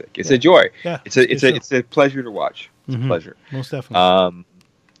fantastic. It's a joy. Yeah, it's a pleasure to watch. It's a pleasure. Most definitely.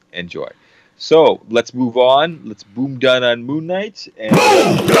 Enjoy. So let's move on. Let's boom done on Moon Knight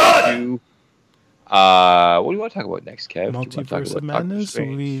and what do you want to talk about next, Kev? Multiverse of Madness?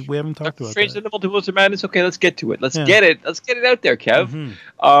 We haven't talked about Strange and the Multiverse of Madness. Okay, let's get to it. Let's get it out there, Kev.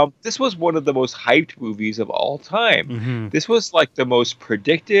 This was one of the most hyped movies of all time. This was like the most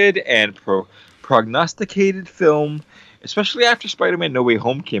predicted and prognosticated film, especially after Spider-Man No Way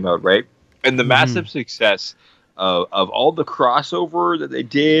Home came out, right? And the massive success of all the crossover that they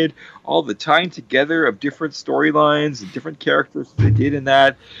did, all the tying together of different storylines and different characters that they did in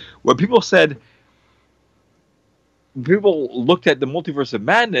that. When people looked at the Multiverse of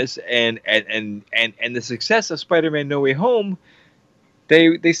Madness and the success of Spider-Man No Way Home,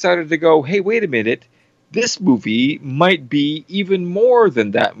 they started to go, hey, wait a minute, this movie might be even more than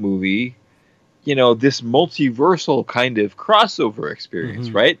that movie, this multiversal kind of crossover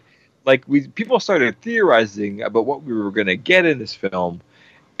experience, right? Like people started theorizing about what we were going to get in this film,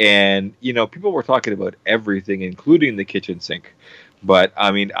 and people were talking about everything, including the kitchen sink. But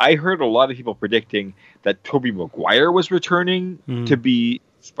I mean, I heard a lot of people predicting that Tobey Maguire was returning to be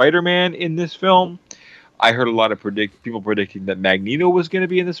Spider-Man in this film. I heard a lot of people predicting that Magneto was going to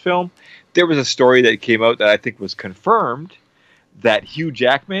be in this film. There was a story that came out that I think was confirmed, that Hugh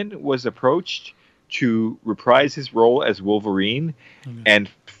Jackman was approached to reprise his role as Wolverine and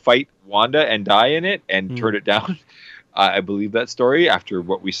fight Wanda and die in it, and turn it down. I believe that story after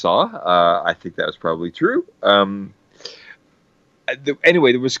what we saw. I think that was probably true.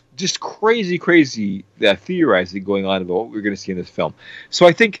 Anyway, there was just crazy theorizing going on about what we were going to see in this film. So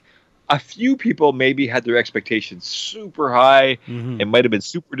I think a few people maybe had their expectations super high and might have been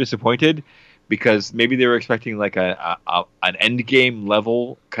super disappointed, because maybe they were expecting like an Endgame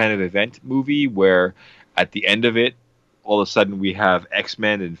level kind of event movie where at the end of it, all of a sudden we have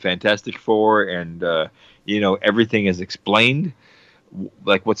X-Men and Fantastic Four and everything is explained,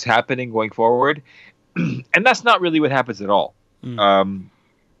 like what's happening going forward. And that's not really what happens at all.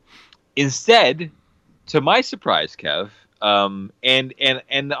 Instead, to my surprise, Kev,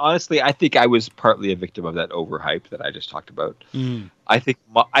 and honestly, I think I was partly a victim of that overhype that I just talked about. I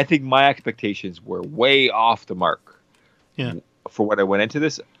think my expectations were way off the mark for what I went into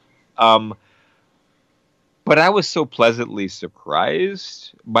this. But I was so pleasantly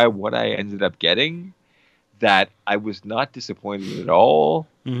surprised by what I ended up getting that I was not disappointed at all.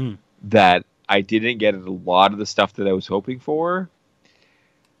 That I didn't get a lot of the stuff that I was hoping for.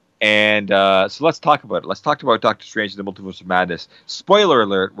 And so let's talk about it. Let's talk about Doctor Strange and the Multiverse of Madness. Spoiler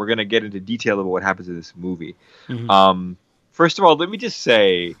alert, we're going to get into detail about what happens in this movie. First of all, let me just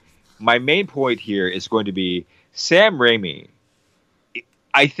say, my main point here is going to be Sam Raimi,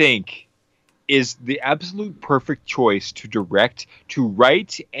 I think, is the absolute perfect choice to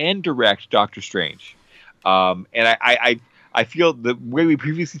write and direct Doctor Strange. And I feel the way we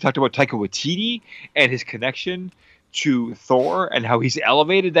previously talked about Taika Waititi and his connection to Thor and how he's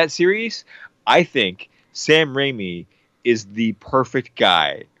elevated that series, I think Sam Raimi is the perfect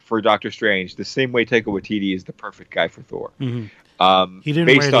guy for Doctor Strange, the same way Taika Waititi is the perfect guy for Thor. Mm-hmm. He didn't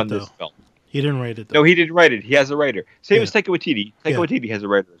based write on it, though. this film. He didn't write it, though. No, he didn't write it. He has a writer. Same as Taika Waititi. Taika Waititi has a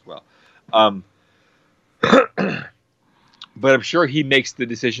writer as well. But I'm sure he makes the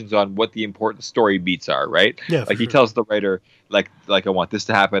decisions on what the important story beats are, right? Yeah, like he tells the writer, like I want this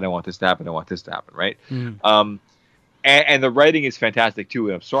to happen, I want this to happen, I want this to happen, right? Mm. And the writing is fantastic too.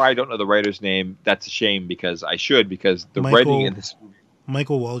 And I'm sorry I don't know the writer's name. That's a shame because the writing in this movie,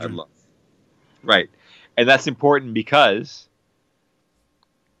 Michael Waldron. I love. Right, and that's important because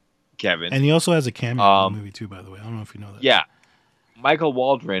Kevin, and he also has a cameo in the movie too. By the way, I don't know if you know that. Yeah. Michael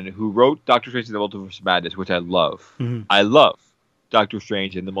Waldron, who wrote Doctor Strange in the Multiverse of Madness, which I love. Mm-hmm. I love Doctor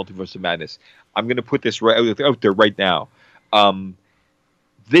Strange in the Multiverse of Madness. I'm going to put this out there right now.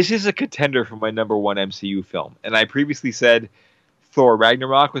 This is a contender for my number one MCU film. And I previously said Thor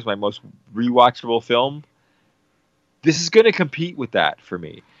Ragnarok was my most rewatchable film. This is going to compete with that for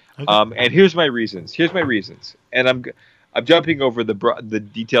me. Okay. And here's my reasons. And I'm jumping over the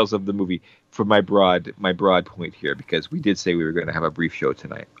details of the movie for my broad point here because we did say we were going to have a brief show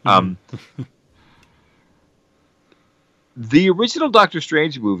tonight. The original Doctor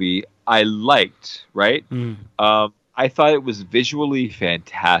Strange movie I liked, right? I thought it was visually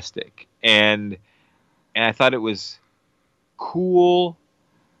fantastic, and I thought it was cool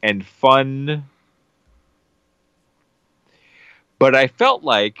and fun, but I felt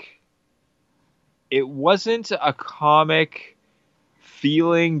like it wasn't a comic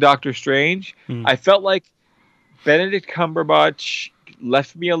feeling Doctor Strange. I felt like Benedict Cumberbatch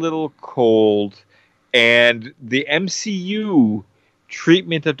left me a little cold, and the MCU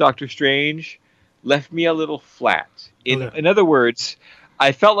treatment of Doctor Strange left me a little flat. In other words,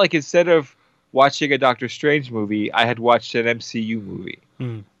 I felt like instead of watching a Doctor Strange movie, I had watched an MCU movie.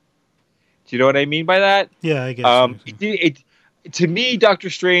 Do you know what I mean by that? Yeah, I guess. To me, Doctor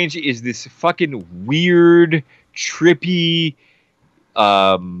Strange is this fucking weird, trippy,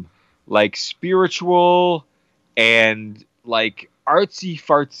 like spiritual and like artsy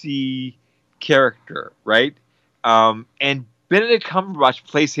fartsy character, right? And Benedict Cumberbatch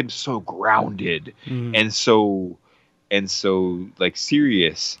plays him so grounded and so like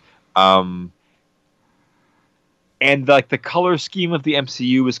serious. And like the color scheme of the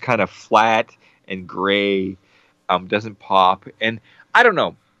MCU is kind of flat and gray. Doesn't pop. And I don't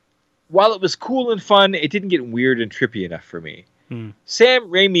know. While it was cool and fun, it didn't get weird and trippy enough for me. Sam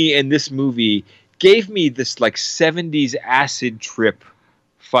Raimi in this movie gave me this like 70s acid trip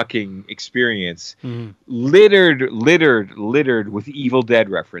fucking experience, littered with Evil Dead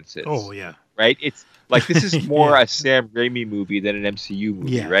references. Oh yeah, right. It's like this is more a Sam Raimi movie than an MCU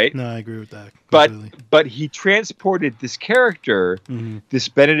movie, right? No, I agree with that. But he transported this character, this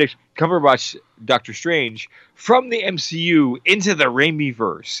Benedict Cumberbatch Doctor Strange, from the MCU into the Raimi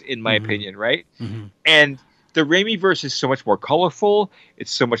verse, in my opinion, right? And the Raimi verse is so much more colorful.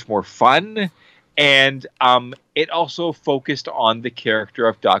 It's so much more fun. And it also focused on the character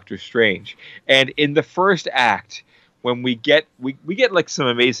of Doctor Strange. And in the first act, when we get like some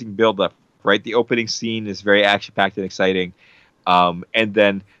amazing buildup, right? The opening scene is very action-packed and exciting. And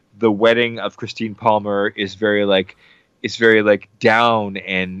then the wedding of Christine Palmer is very down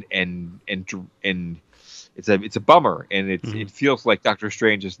and it's a bummer, and it feels like Doctor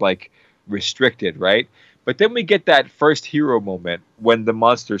Strange is like restricted, right? But then we get that first hero moment when the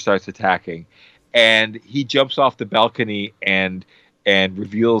monster starts attacking, and he jumps off the balcony and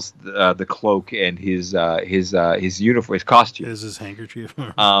reveals the cloak and his uniform, his costume. Is his handkerchief?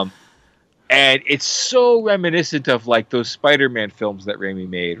 And it's so reminiscent of like those Spider-Man films that Raimi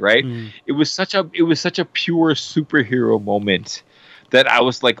made, right? It was such a pure superhero moment that I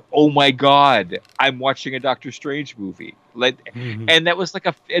was like, oh my god, I'm watching a Doctor Strange movie. And that was like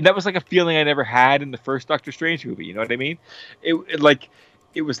a feeling I never had in the first Doctor Strange movie. You know what I mean? It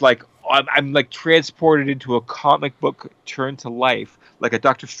was like I'm like transported into a comic book turned to life, like a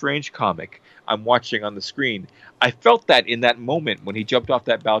Doctor Strange comic I'm watching on the screen. I felt that in that moment when he jumped off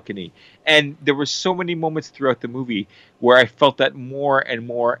that balcony. And there were so many moments throughout the movie where I felt that more and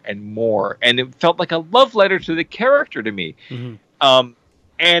more and more. And it felt like a love letter to the character to me. And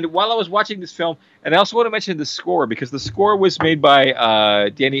And while I was watching this film, and I also want to mention the score, because the score was made by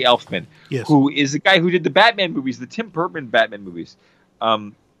Danny Elfman, Yes. who is the guy who did the Batman movies, the Tim Burton Batman movies.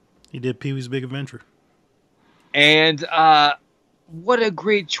 He did Pee-wee's Big Adventure. And what a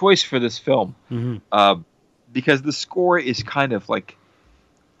great choice for this film. Because the score is kind of like,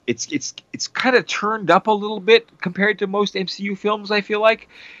 it's kind of turned up a little bit compared to most MCU films, I feel like.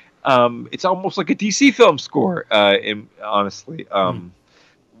 It's almost like a DC film score, honestly.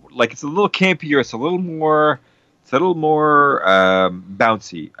 Like it's a little campier, it's a little more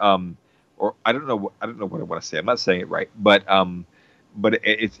bouncy. Or I don't know what I want to say. I'm not saying it right, but I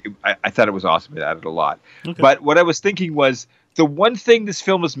thought it was awesome. It added a lot. Okay. But what I was thinking was, the one thing this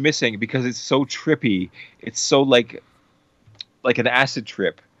film is missing, because it's so trippy, it's so like an acid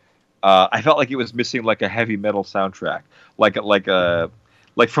trip. I felt like it was missing like a heavy metal soundtrack, like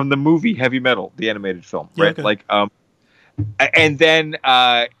from the movie Heavy Metal, the animated film, right? Okay. Like and then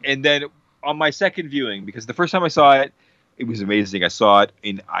on my second viewing, because the first time I saw it, it was amazing. I saw it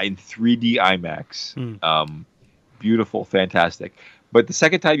in 3D IMAX. Beautiful, fantastic. But the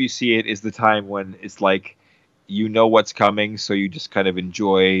second time you see it is the time when it's like, you know what's coming, so you just kind of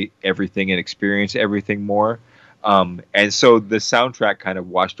enjoy everything and experience everything more. And so the soundtrack kind of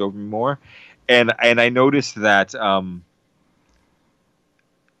washed over me more. And I noticed that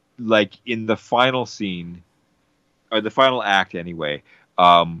like in the final scene, or the final act anyway,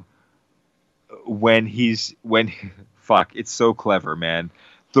 fuck, it's so clever, man.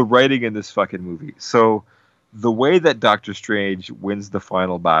 The writing in this fucking movie. So the way that Doctor Strange wins the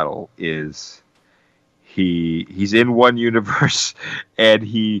final battle is he's in one universe and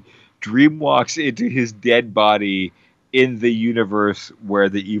he dreamwalks into his dead body in the universe where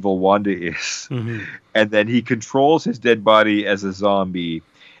the evil Wanda is. And then he controls his dead body as a zombie.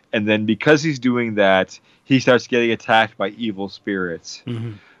 And then because he's doing that, he starts getting attacked by evil spirits.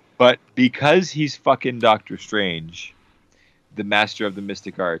 But because he's fucking Doctor Strange, the master of the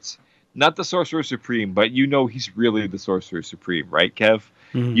mystic arts, not the Sorcerer Supreme, but you know he's really the Sorcerer Supreme, right, Kev?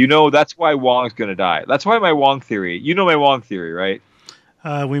 You know that's why Wong's going to die. That's why my Wong theory. You know my Wong theory, right?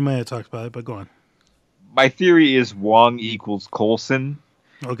 We might have talked about it, but go on. My theory is Wong equals Coulson.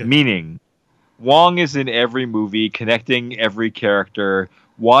 Okay. Meaning, Wong is in every movie, connecting every character.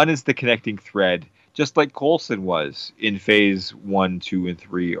 Wong is the connecting thread, just like Coulson was in Phase 1, 2, and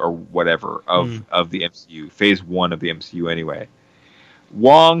 3, or whatever, of the MCU. Phase 1 of the MCU, anyway.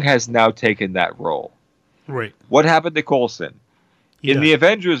 Wong has now taken that role. Right. What happened to Coulson? In the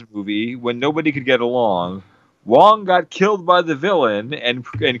Avengers movie, when nobody could get along, Wong got killed by the villain and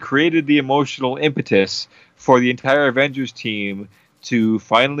created the emotional impetus for the entire Avengers team to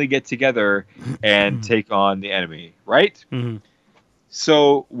finally get together and take on the enemy, right?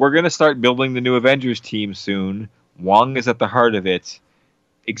 So we're going to start building the new Avengers team soon. Wong is at the heart of it.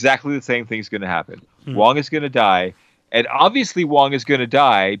 Exactly the same thing's going to happen. Wong is going to die. And obviously Wong is going to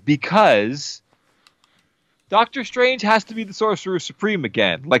die because Doctor Strange has to be the Sorcerer Supreme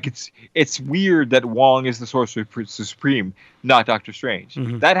again. Like, it's weird that Wong is the Sorcerer Supreme, not Doctor Strange.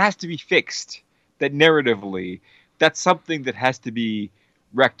 That has to be fixed. That narratively, that's something that has to be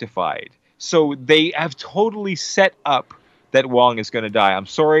rectified. So they have totally set up that Wong is going to die. I'm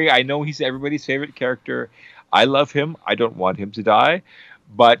sorry. I know he's everybody's favorite character. I love him. I don't want him to die.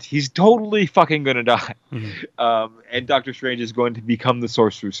 But he's totally fucking going to die. And Doctor Strange is going to become the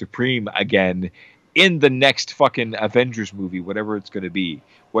Sorcerer Supreme again in the next fucking Avengers movie, whatever it's going to be.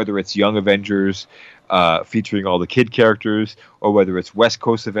 Whether it's Young Avengers featuring all the kid characters, or whether it's West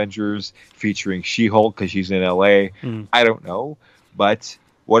Coast Avengers featuring She-Hulk because she's in LA. I don't know. But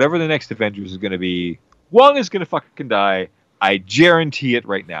whatever the next Avengers is going to be, Wong is going to fucking die. I guarantee it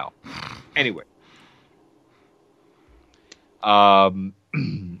right now. Anyway. I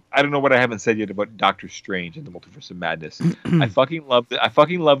don't know what I haven't said yet about Doctor Strange and the Multiverse of Madness. I fucking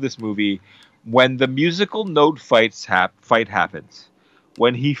love this movie. When the musical note fight happens,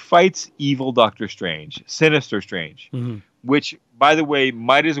 when he fights evil Doctor Strange, Sinister Strange, which, by the way,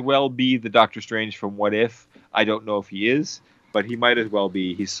 might as well be the Doctor Strange from What If. I don't know if he is, but he might as well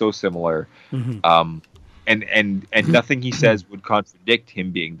be. He's so similar. And nothing he says would contradict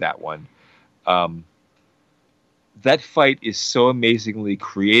him being that one. That fight is so amazingly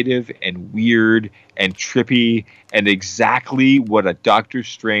creative and weird and trippy and exactly what a Doctor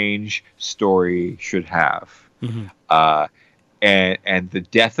Strange story should have. And the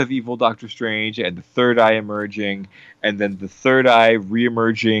death of evil Doctor Strange and the third eye emerging, and then the third eye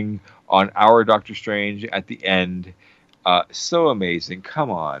reemerging on our Doctor Strange at the end. So amazing.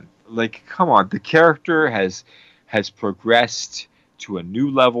 Come on. The character has progressed to a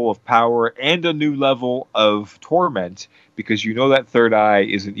new level of power and a new level of torment, because you know that third eye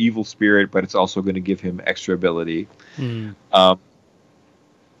is an evil spirit, but it's also going to give him extra ability.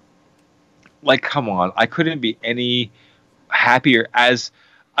 Like, come on, I couldn't be any happier as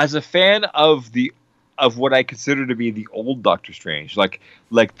a fan of what I consider to be the old Doctor Strange, like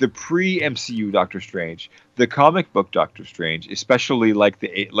the pre-MCU Doctor Strange, the comic book Doctor Strange, especially like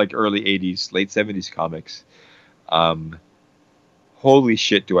the early 80s, late 70s comics. Holy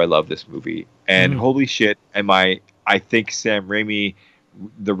shit, do I love this movie. And holy shit, I think Sam Raimi,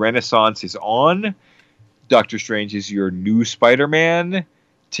 the Renaissance is on. Doctor Strange is your new Spider-Man.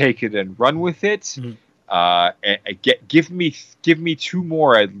 Take it and run with it. Give me 2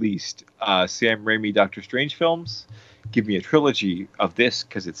 more at least Sam Raimi Doctor Strange films. Give me a trilogy of this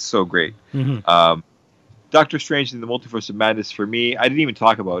because it's so great. Doctor Strange in the Multiverse of Madness, for me, I didn't even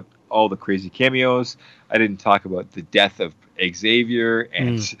talk about all the crazy cameos. I didn't talk about the death of Xavier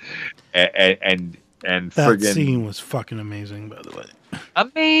and that friggin' scene was fucking amazing, by the way.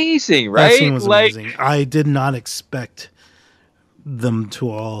 Amazing, right? That scene was amazing. I did not expect them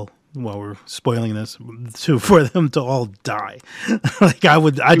to all. Well, we're spoiling this for them to all die. Like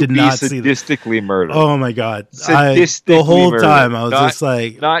I did not see that. Sadistically murdered. Oh my god! The whole time I was just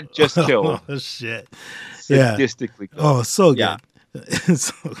like, not just killed. Oh shit! Sadistically killed. Oh, so good. Yeah.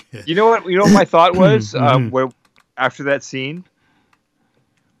 So good. You know what my thought was after that scene?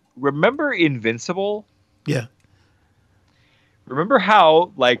 Remember Invincible? Yeah. Remember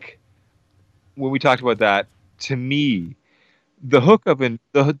how, like, when we talked about that, to me, the hook of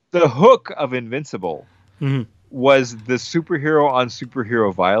Invincible was the superhero on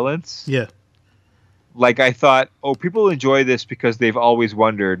superhero violence. Yeah. Like, I thought, people enjoy this because they've always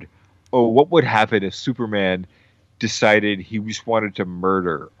wondered, what would happen if Superman decided he just wanted to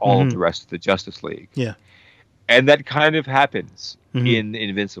murder all of the rest of the Justice League? Yeah. And that kind of happens in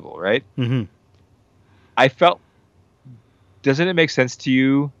Invincible, right? I felt, doesn't it make sense to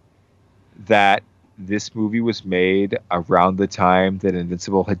you that this movie was made around the time that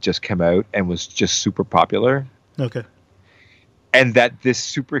Invincible had just come out and was just super popular? Okay. And that this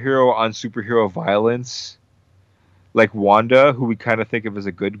superhero on superhero violence, like Wanda, who we kind of think of as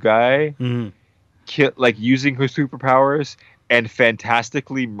a good guy, like using her superpowers and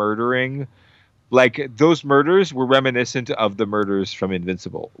fantastically murdering, like those murders were reminiscent of the murders from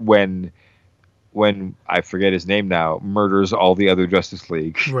Invincible when I forget his name now, murders all the other Justice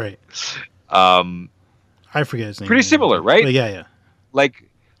League. Right. I forget his name. Pretty similar, right? But yeah. Like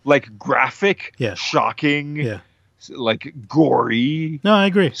graphic, shocking, like gory. No, I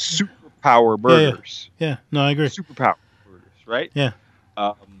agree. Superpower murders. Yeah. No, I agree. Superpower murders, right? Yeah.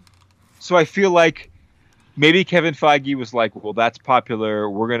 So I feel like maybe Kevin Feige was like, well, that's popular.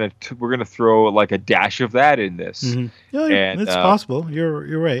 We're gonna throw like a dash of that in this. Yeah, and it's possible.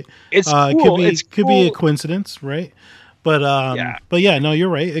 You're right. It's cool. Could be a coincidence, right? But yeah, no, you're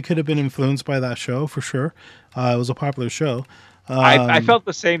right. It could have been influenced by that show for sure. It was a popular show. I felt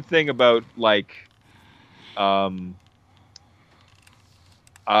the same thing about like,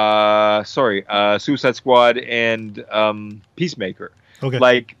 Suicide Squad and Peacemaker. Okay.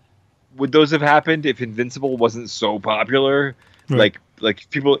 Like, would those have happened if Invincible wasn't so popular? Right. Like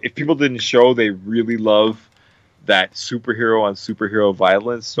if people didn't show they really love that superhero on superhero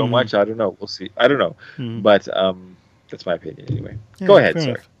violence so much. I don't know. We'll see. I don't know. But that's my opinion anyway. Yeah, go ahead.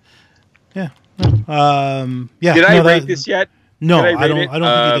 Sorry. Enough. Yeah. Yeah. Did I rate this yet? No, I don't think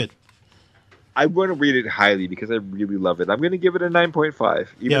you did. I want to rate it highly because I really love it. I'm going to give it a 9.5,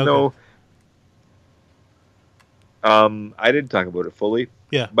 even though I didn't talk about it fully.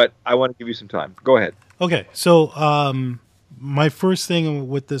 Yeah. But I want to give you some time. Go ahead. Okay. So my first thing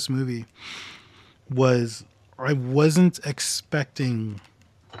with this movie was I wasn't expecting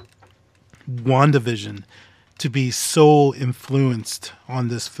WandaVision to be so influenced on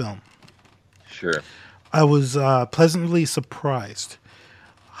this film. Sure. I was pleasantly surprised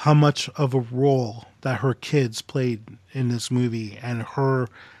how much of a role that her kids played in this movie and her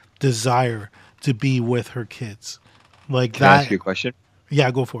desire to be with her kids. Like Can I ask you a question? Yeah,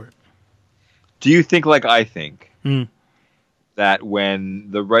 go for it. Do you think, like I think, that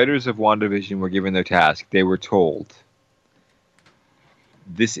when the writers of WandaVision were given their task, they were told,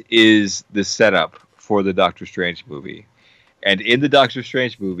 this is the setup for the Doctor Strange movie. And in the Doctor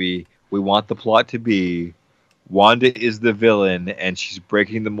Strange movie, we want the plot to be Wanda is the villain and she's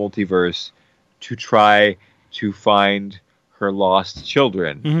breaking the multiverse to try to find her lost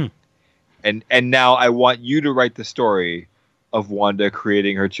children. And now I want you to write the story of Wanda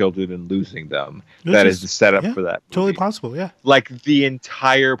creating her children and losing them. Which That is- is the setup yeah, for that movie. Totally possible. Yeah. Like the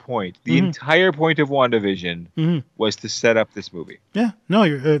entire point. The Mhm. entire point of WandaVision Mhm. was to set up this movie. Yeah. No,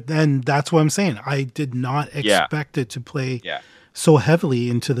 and that's what I'm saying. I did not Yeah. expect it to play Yeah. so heavily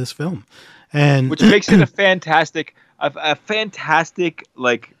into this film, and Which makes it a fantastic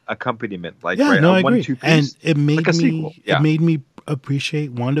like accompaniment. Like yeah, right, no, a I agree. 1-2 And piece. it made like a me sequel. Yeah. it made me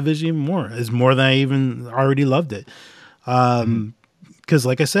appreciate WandaVision more. It's more than I even already loved it. Because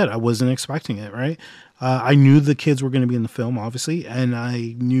like I said, I wasn't expecting it. Right. I knew the kids were going to be in the film, obviously, and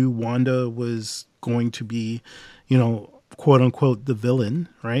I knew Wanda was going to be, quote unquote, the villain.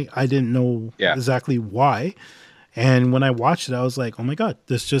 Right. I didn't know Yeah. exactly why. And when I watched it, I was like, oh my God,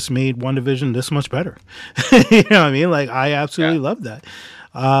 this just made WandaVision this much better. You know what I mean? Like, I absolutely loved that.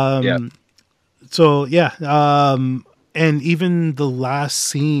 Yeah. So, yeah. And even the last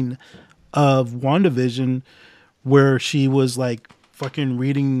scene of WandaVision where she was like fucking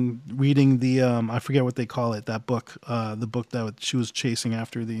reading the, I forget what they call it, that book, the book that she was chasing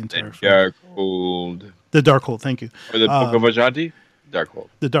after the entire film. Darkhold. The Darkhold, thank you. Or the Book of Ashanti? Darkhold.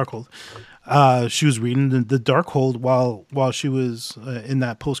 The Darkhold. She was reading the Darkhold while she was in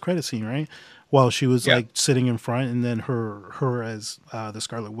that post-credit scene, right? While she was like sitting in front, and then her as the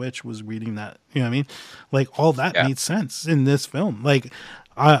Scarlet Witch was reading that. You know what I mean? Like all that made sense in this film. Like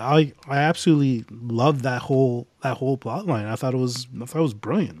I absolutely loved that whole plot line. I thought it was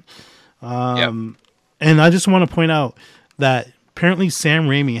brilliant. And I just want to point out that apparently Sam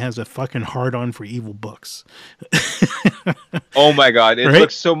Raimi has a fucking hard on for evil books. Oh my God! It Right?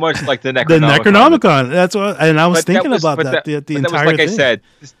 looks so much like the Necronomicon. The Necronomicon. That's what, and I was But that thinking was- about but that. The but that entire was, like thing. I said,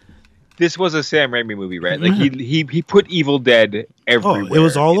 this was a Sam Raimi movie, right? Like he put Evil Dead everywhere. Oh, it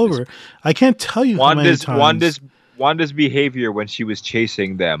was all in this over. I can't tell you how many times. Wanda's behavior when she was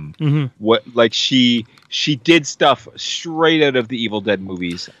chasing them, Mhm. what like she did stuff straight out of the Evil Dead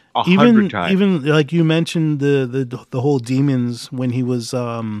movies 100 even times. even like you mentioned the whole demons when he was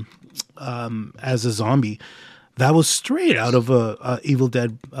as a zombie, that was straight out of a Evil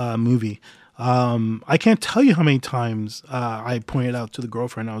Dead movie. I can't tell you how many times I pointed out to the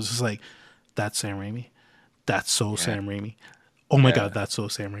girlfriend. I was just like, "That's Sam Raimi. That's so Sam Raimi. Oh my God, that's so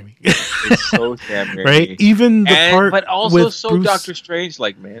Sam Raimi." It's so Sam Raimi, Right? Even the part, but also with so Bruce, Doctor Strange,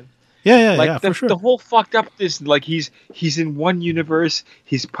 like man. Yeah, Like for sure. the whole fucked up this like he's in one universe,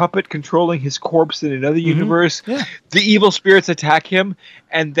 he's puppet controlling his corpse in another universe. Yeah. The evil spirits attack him,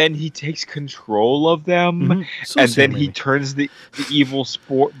 and then he takes control of them, So and Sam then he Raimi. turns the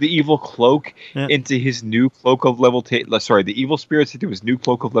evil cloak Yeah. into his new cloak of the evil spirits into his new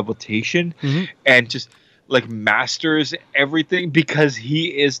cloak of levitation, and just like masters everything because he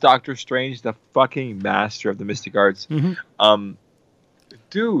is Doctor Strange, the fucking master of the mystic arts.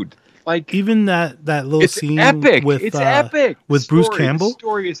 Dude. Like Even that little it's scene epic. with It's epic. with The Bruce story- Campbell. The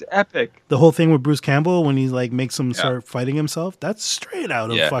story is epic. The whole thing with Bruce Campbell when he like makes him start fighting himself, that's straight out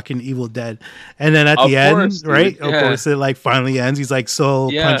of Yeah. fucking Evil Dead. And then at Of the end, course, dude. right? Yeah. Of course, it like finally ends. He's like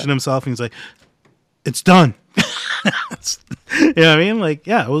Yeah. punching himself, and he's like, "It's done." You know what I mean? Like,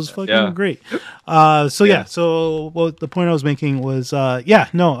 yeah, it was fucking great. So well, the point I was making was, I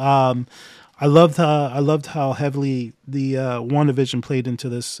loved how heavily the WandaVision played into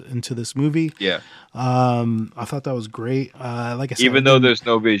this movie. Yeah. I thought that was great. Like I said, Even though there's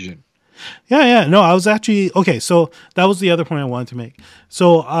no vision. yeah. No, I was actually okay. So that was the other point I wanted to make.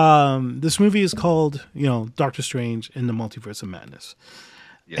 So this movie is called, Doctor Strange in the Multiverse of Madness.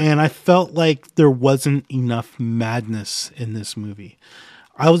 Yeah. And I felt like there wasn't enough madness in this movie.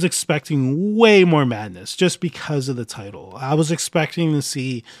 I was expecting way more madness just because of the title. I was expecting to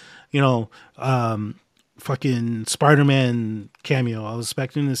see, fucking Spider-Man cameo. I was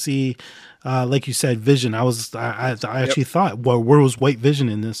expecting to see, like you said, Vision. I actually thought, well, where was White Vision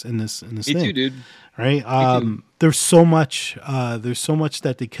in this Me thing? too, dude. Right? There's so much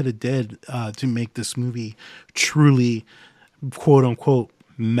that they could have did to make this movie truly, quote unquote,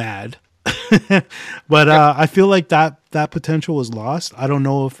 mad. But I feel like that potential was lost. I don't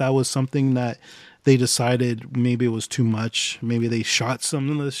know if that was something that they decided maybe it was too much. Maybe they shot some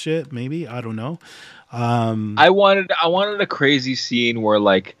of this shit. Maybe, I don't know. I wanted a crazy scene where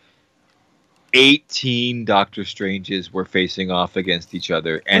like 18 Doctor Stranges were facing off against each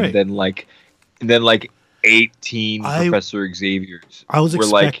other, and then like 18 Professor Xaviers. I was were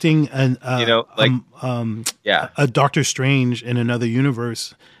expecting a Doctor Strange in another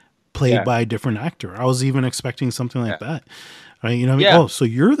universe played by a different actor. I was even expecting something like that. Right? You know what I mean? Oh, so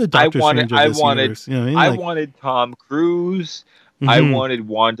you're the Doctor Strange of this universe. You know what I mean? I wanted Tom Cruise. I wanted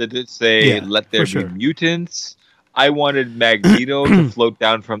Wanda to say, "Let there be mutants." I wanted Magneto to float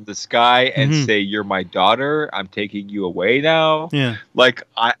down from the sky and Mhm. say, "You're my daughter. I'm taking you away now." Yeah. Like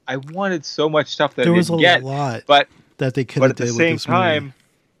I wanted so much stuff that There I was a didn't get, lot but that they could but have at the did with same this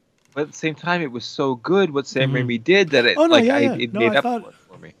movie. time, it was so good what Sam Mhm. Raimi did that Oh no, yeah, yeah. it No, made I up thought for it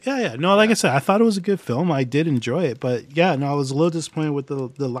for me. yeah. No, like Yeah. I said, I thought it was a good film. I did enjoy it, but yeah, no, I was a little disappointed with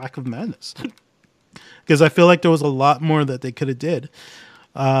the lack of madness. Because I feel like there was a lot more that they could have did.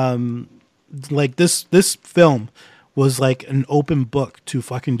 Like this film was like an open book to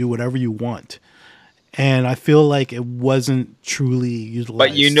fucking do whatever you want. And I feel like it wasn't truly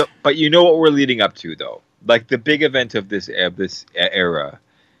utilized. But you know what we're leading up to though. Like the big event of this era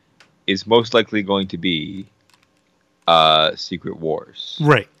is most likely going to be Secret Wars,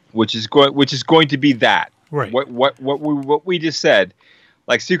 Right. which is going to be that. Right. What we just said,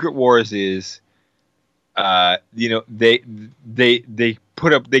 like Secret Wars is, they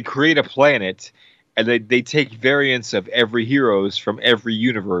create a planet, and they take variants of every heroes from every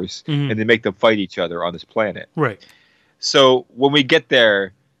universe, Mhm. and they make them fight each other on this planet. Right. So when we get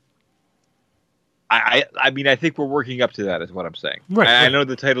there, I mean I think we're working up to that, is what I'm saying. Right, I right. know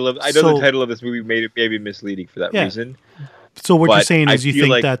the title of this movie may be misleading for that Yeah. reason. So what you're But saying I is you feel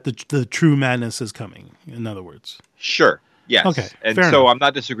think like- that the true madness is coming, in other words. Sure. Yes. Okay, And fair so enough. I'm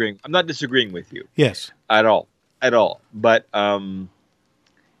not disagreeing. I'm not disagreeing with you Yes. at all. But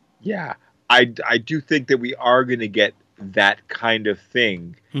yeah, I do think that we are going to get that kind of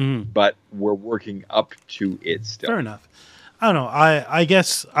thing, Mhm. but we're working up to it still. Fair enough. I don't know. I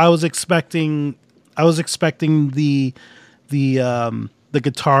guess I was expecting the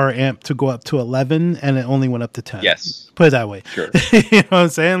guitar amp to go up to 11, and it only went up to 10. Yes. Put it that way. Sure. You know what I'm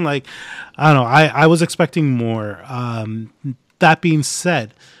saying? Like, I don't know. I was expecting more. That being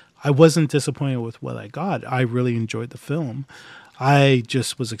said, I wasn't disappointed with what I got. I really enjoyed the film. I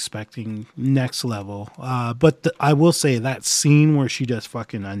just was expecting next level. But I will say that scene where she just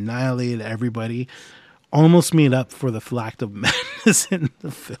fucking annihilated everybody almost made up for the lack of madness in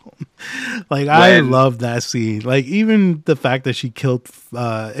the film. Like, I love that scene. Like, even the fact that she killed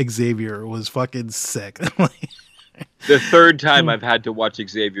Xavier was fucking sick. Like, The third time I've had to watch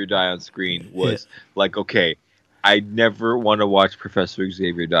Xavier die on screen was like, okay, I never want to watch Professor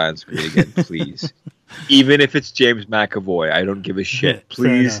Xavier die on screen again, please. Even if it's James McAvoy, I don't give a shit. Fair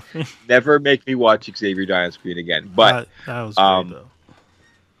Please enough. never make me watch Xavier die on screen again. But that was great, though.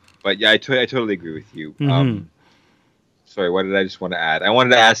 but yeah, I totally agree with you. Mhm. Sorry, what did I just want to add? I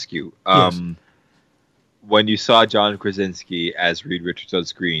wanted to ask you, Yes. when you saw John Krasinski as Reed Richards on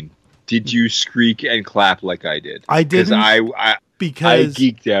screen, did you shriek and clap like I did? I didn't, I because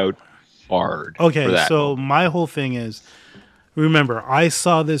geeked out hard. okay, for that so moment. my whole thing is, remember, I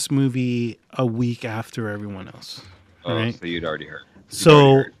saw this movie a week after everyone else. Right? So you'd already heard.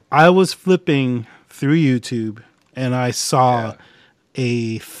 So I was flipping through YouTube and I saw Yeah.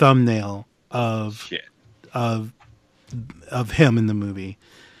 a thumbnail of Shit. of him in the movie.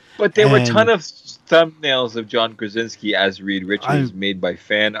 But there were a And- ton of thumbnails of John Krasinski as Reed Richards made by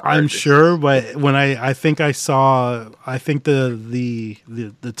fan artists. I'm sure, but when I think I saw, I think the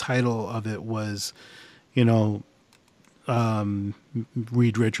title of it was, you know,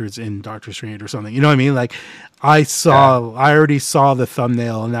 Reed Richards in Doctor Strange or something. You know what I mean? Like, I already saw the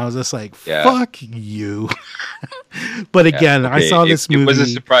thumbnail, and I was just like, Yeah. "Fuck you." But again, I Okay, saw this movie. It was a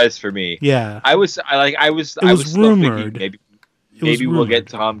surprise for me. Yeah, I was was still thinking rumored. maybe It was we'll get rumored.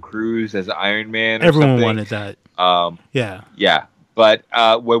 Tom Cruise as Iron Man. Or Everyone something. wanted that. Yeah, Yeah, but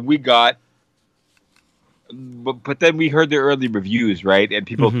when we got, but then we heard the early reviews, right? And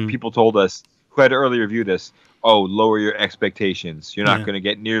people told us who had early reviewed us, oh, lower your expectations. You're not Yeah. going to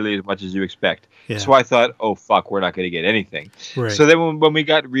get nearly as much as you expect. Yeah. So I thought, oh fuck, we're not going to get anything. right. So then when we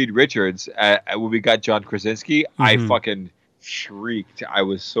got Reed Richards, when we got John Krasinski, I Mhm. fucking shrieked. I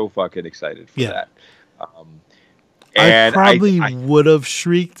was so fucking excited for Yeah. that. I And probably would have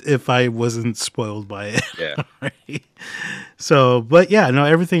shrieked if I wasn't spoiled by it. yeah. Right? So, but yeah, no,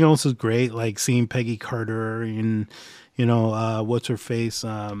 everything else is great. Like seeing Peggy Carter and, you know, what's her face,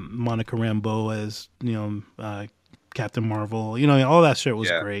 Monica Rambeau as, you know, Captain Marvel. You know, all that shit was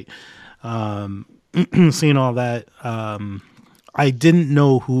Yeah. great. Seeing all that, I didn't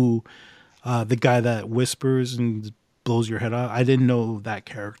know who the guy that whispers and blows your head off. I didn't know that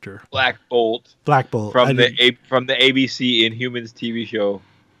character. Black Bolt Black Bolt from the ABC Inhumans TV show.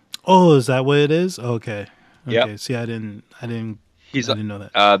 Oh, is that what it is? Okay. Yep. Okay. See, I didn't He's I didn't know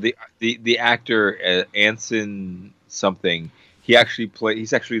that. the actor Anson something. He's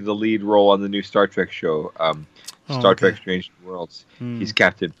actually the lead role on the new Star Trek show, Star okay. Trek: Strange New Worlds. Hmm. He's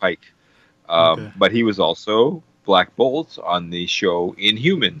Captain Pike. Okay. But he was also Black Bolt on the show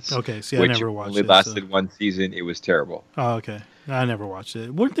Inhumans. Okay, see, I which never watched only it. lasted one season. It was terrible. Oh, okay. I never watched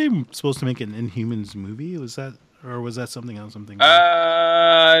it. Weren't they supposed to make an Inhumans movie? Was that something else? I'm thinking.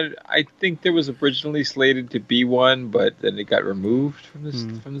 I think there was originally slated to be one, but then it got removed from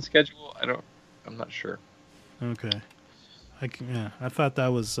the schedule. I'm not sure. Okay. I thought that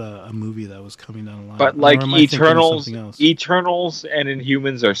was a movie that was coming down the line. But like Eternals and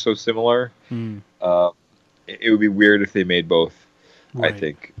Inhumans are so similar. It would be weird if they made both. Right. I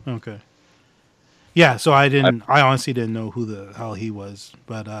think. Okay. Yeah, so I honestly didn't know who the hell he was,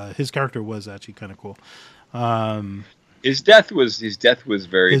 but his character was actually kind of cool. His death was very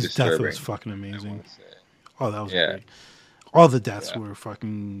disturbing. His death was fucking amazing. Oh, that was great. All the deaths were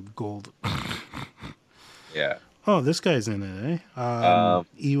fucking gold. Yeah. Oh, this guy's in it, eh?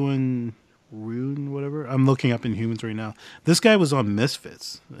 Ewan Rune, whatever. I'm looking up Inhumans right now. This guy was on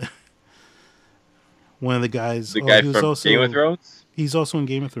Misfits. One of the guys. The guy from Game of Thrones? He's also in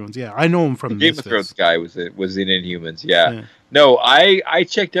Game of Thrones. Yeah, I know him from the Game of Thrones guy was in Inhumans. Yeah. No, I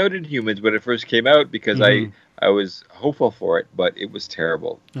checked out Inhumans when it first came out because I was hopeful for it, but it was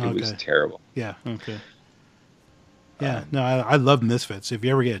terrible. It was terrible. Yeah. Okay. Yeah. No, I love Misfits. If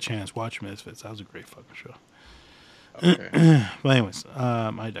you ever get a chance, watch Misfits. That was a great fucking show. Okay. But anyways,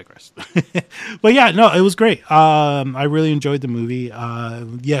 I digress. But yeah, no, it was great. I really enjoyed the movie.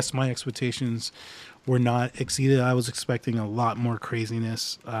 Yes, my expectations were not exceeded. I was expecting a lot more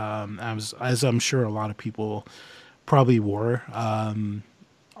craziness. As I'm sure a lot of people probably were.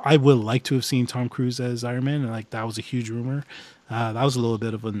 I would like to have seen Tom Cruise as Iron Man, and like that was a huge rumor. That was a little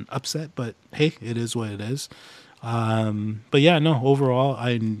bit of an upset, but hey, it is what it is. But yeah, no, overall,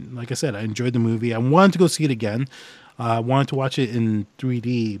 like I said, I enjoyed the movie. I wanted to go see it again. I wanted to watch it in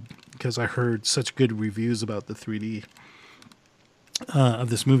 3D because I heard such good reviews about the 3D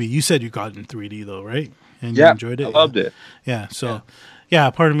of this movie. You said you got it in 3D though, right? And you enjoyed it? I loved it. Yeah, so yeah,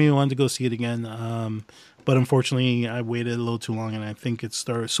 part of me wanted to go see it again. But unfortunately, I waited a little too long, and I think it's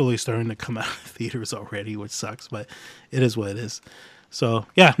slowly starting to come out of theaters already, which sucks, but it is what it is. So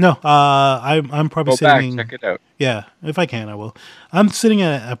yeah, no, I'm probably sitting. Check it out. Yeah, if I can, I will. I'm sitting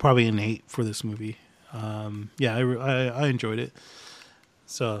at probably an 8 for this movie. Yeah, I enjoyed it.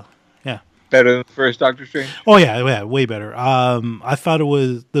 So yeah, better than the first Doctor Strange. Oh yeah, way better. I thought it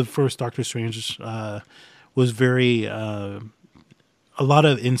was the first Doctor Strange was very a lot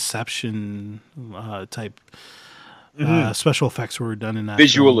of Inception type. Special effects were done in that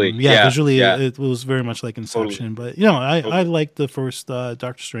visually. Film. Yeah, visually it was very much like Inception. Totally. But you know, I liked the first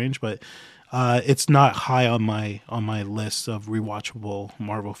Doctor Strange, but it's not high on my list of rewatchable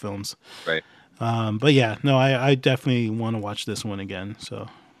Marvel films. Right. But yeah, no, I definitely want to watch this one again. So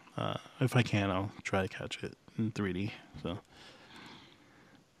if I can, I'll try to catch it in 3D. So.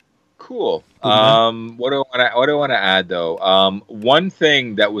 Cool. What do I want to add though? One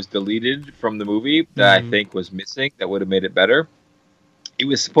thing that was deleted from the movie that I think was missing that would have made it better. It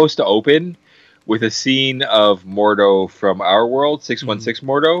was supposed to open with a scene of Mordo from Our World, 616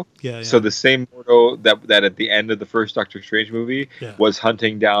 Mordo. Yeah. So the same Mordo that at the end of the first Doctor Strange movie was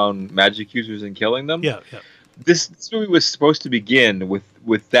hunting down magic users and killing them. Yeah. This movie was supposed to begin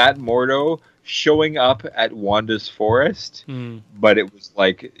with that Mordo showing up at Wanda's forest, but it was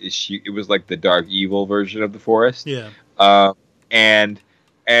like the dark evil version of the forest. Yeah.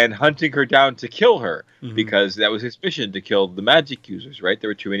 And hunting her down to kill her because that was his mission, to kill the magic users, right? There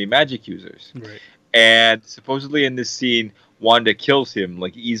were too many magic users. Right. And supposedly in this scene, Wanda kills him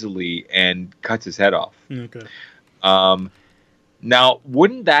like easily and cuts his head off. Okay. Now,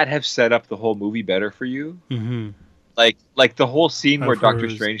 wouldn't that have set up the whole movie better for you? Mm-hmm. Like the whole scene where Doctor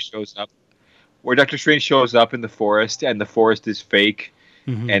Strange shows up. Where Doctor Strange shows up in the forest, and the forest is fake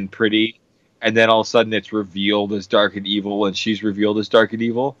and pretty, and then all of a sudden it's revealed as dark and evil, and she's revealed as dark and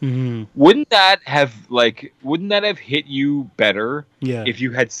evil. Wouldn't that have hit you better if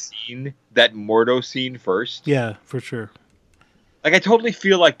you had seen that Mordo scene first? Yeah, for sure. Like I totally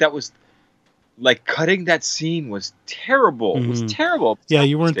feel like that was like cutting that scene was terrible. It was terrible. Yeah,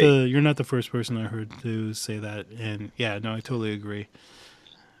 you're not the first person I heard to say that, and yeah, no, I totally agree.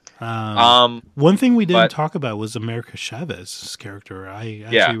 One thing we didn't talk about was America Chavez's character. I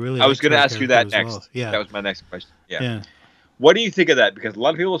was going to ask you that next. Well. Yeah, that was my next question. Yeah. What do you think of that? Because a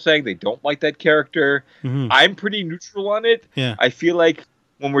lot of people are saying they don't like that character. I'm pretty neutral on it. Yeah. I feel like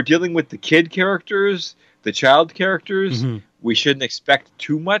when we're dealing with the kid characters, the child characters, we shouldn't expect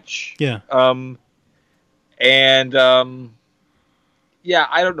too much. Yeah. Yeah,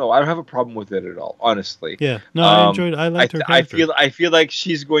 I don't know. I don't have a problem with it at all, honestly. Yeah, no, I liked her character. I feel like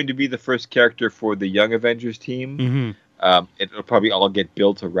she's going to be the first character for the Young Avengers team. It'll probably all get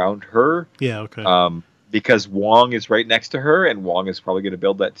built around her. Yeah, okay. because Wong is right next to her, and Wong is probably going to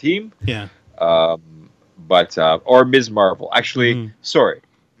build that team. Yeah. Or Ms. Marvel. Actually, Mm-hmm. sorry,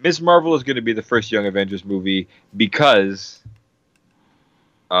 Ms. Marvel is going to be the first Young Avengers movie because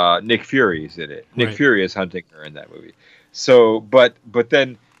Nick Fury is in it. Nick Right. Fury is hunting her in that movie. So, but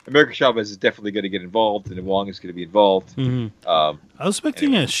then America Chavez is definitely going to get involved, and Wong is going to be involved. Mm-hmm. I was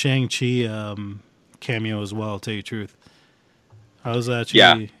expecting a Shang-Chi cameo as well, to tell you the truth. I was actually,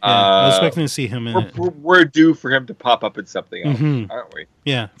 I was expecting to see him in it. We're due for him to pop up in something else, aren't we?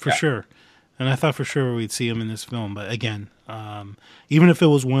 Yeah, for sure. And I thought for sure we'd see him in this film, but again, even if it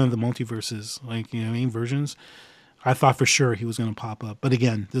was one of the multiverses, like, you know what I mean, versions, I thought for sure he was going to pop up. But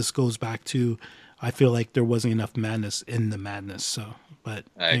again, this goes back to, I feel like there wasn't enough madness in the madness. So, but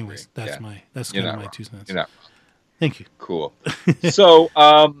anyways, that's kind of my 2 cents. You're not wrong. Thank you. Cool. So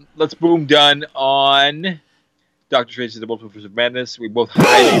let's boom done on Doctor Strange and the Multiverse of Madness. We both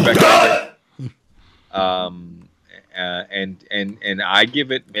highly recommend it. And I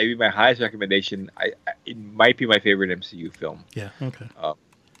give it maybe my highest recommendation. It might be my favorite MCU film. Yeah. Okay.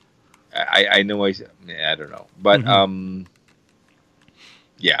 I know I don't know, but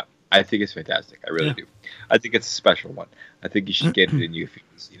yeah, I think it's fantastic. I really do. I think it's a special one. I think you should get it in you if you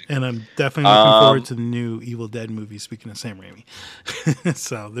haven't seen it. And I'm definitely looking forward to the new Evil Dead movie. Speaking of Sam Raimi,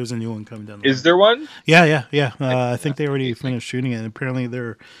 so there's a new one coming down. Is there one? Yeah. I think they already finished shooting it. And apparently,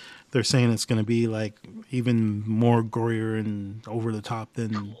 they're saying it's going to be like even more gorier and over the top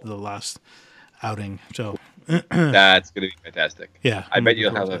than the last outing. So that's going to be fantastic. Yeah, I bet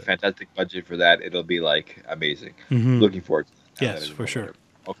you'll have a fantastic budget for that. It'll be like amazing. Looking forward to that. Yes, for sure.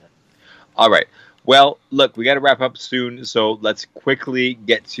 Okay. All right. Well, look, we got to wrap up soon, so let's quickly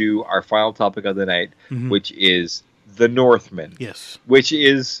get to our final topic of the night, which is The Northman. Yes. Which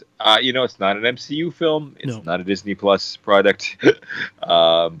is, it's not an MCU film. It's not a Disney Plus product.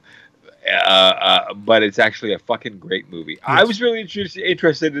 But it's actually a fucking great movie. Yes. I was really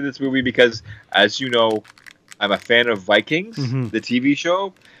interested in this movie because, as you know, I'm a fan of Vikings, the TV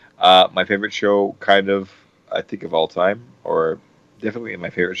show. My favorite show, kind of, I think, of all time, or definitely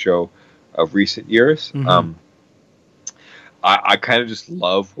my favorite show of recent years. I kind of just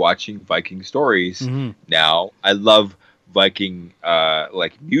love watching Viking stories now. I love Viking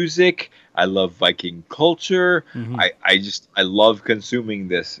like music. I love Viking culture. I love consuming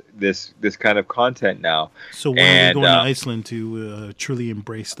this kind of content now. So when are we going to Iceland to truly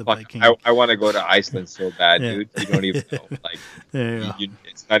embrace the Viking? I want to go to Iceland so bad, dude. You don't even know. Like,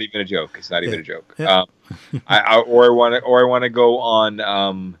 it's not even a joke. It's not even a joke. I want to go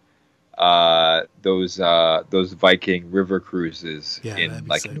on those Viking river cruises in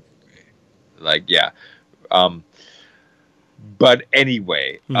like Norway. But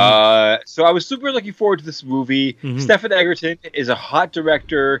anyway, so I was super looking forward to this movie. Stephen Egerton is a hot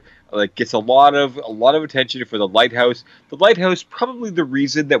director. Like, gets a lot of attention for The Lighthouse. The Lighthouse, probably the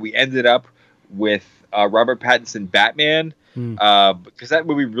reason that we ended up with Robert Pattinson Batman, because that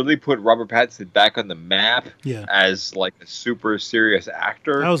movie really put Robert Pattinson back on the map as like a super serious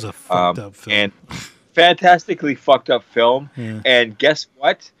actor. That was a fucked up film. And fantastically fucked up film. And guess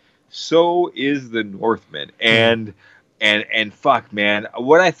what? So is The Northman. And fuck, man,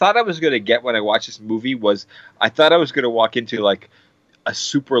 what I thought I was going to get when I watched this movie was I thought I was going to walk into like a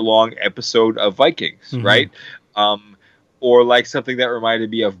super long episode of Vikings, right? Or like something that reminded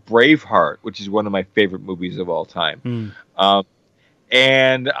me of Braveheart, which is one of my favorite movies of all time.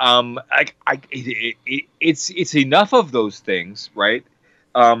 It's enough of those things, right?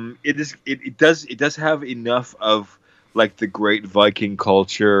 It does have enough of like the great Viking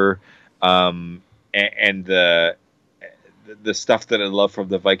culture, and the stuff that I love from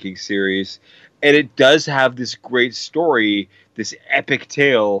the Viking series, and it does have this great story, this epic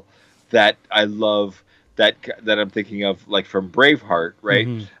tale that I love. That I'm thinking of, like from Braveheart,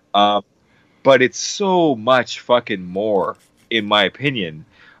 right? But it's so much fucking more, in my opinion.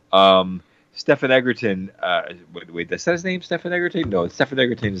 Stephen Egerton, wait, is that his name, Stephen Egerton? No, Stephen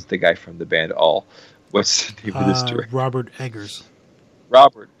Egerton is the guy from the band All. What's the name of this director? Robert Eggers.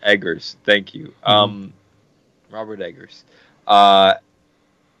 Robert Eggers, thank you. Robert Eggers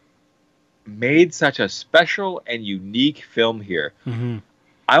made such a special and unique film here.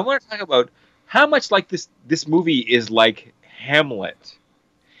 I want to talk about how much like this movie is like Hamlet.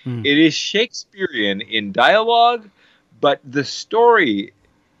 It is Shakespearean in dialogue, but the story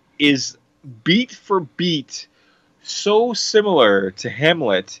is beat for beat so similar to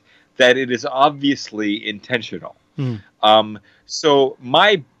Hamlet that it is obviously intentional. So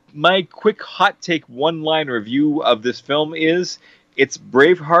my quick hot take one-line review of this film is it's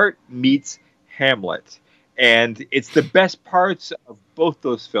Braveheart meets Hamlet. And it's the best parts of both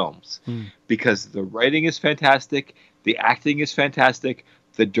those films because the writing is fantastic, the acting is fantastic,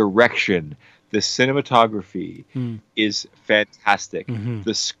 the direction, the cinematography is fantastic,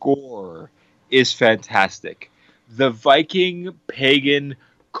 the score is fantastic. The Viking pagan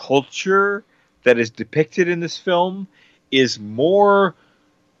culture that is depicted in this film is more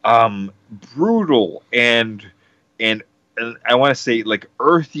brutal and I want to say like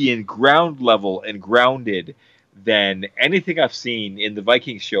earthy and ground level and grounded than anything I've seen in the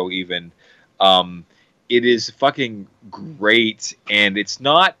Vikings show. Even it is fucking great, and it's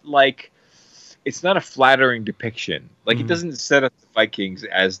not a flattering depiction. Like it doesn't set up the Vikings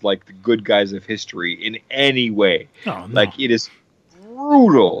as like the good guys of history in any way. Oh, no. Like it is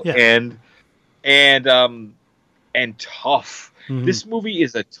brutal Yeah. and tough. This movie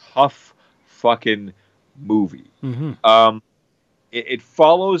is a tough fucking movie. It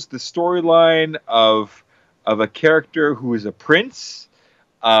follows the storyline of a character who is a prince,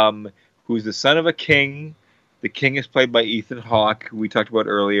 who's the son of a king. The king is played by Ethan Hawke, who we talked about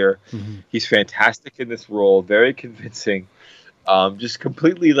earlier. He's fantastic in this role, very convincing. Just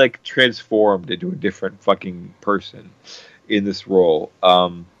completely like transformed into a different fucking person in this role.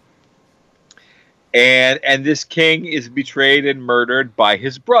 And this king is betrayed and murdered by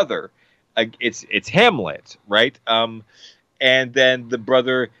his brother. It's Hamlet, right? And then the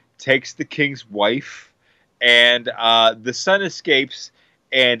brother takes the king's wife, and the son escapes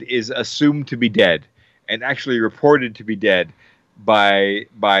and is assumed to be dead, and actually reported to be dead by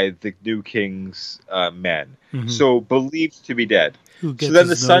the new king's men. So believed to be dead. Who gets so then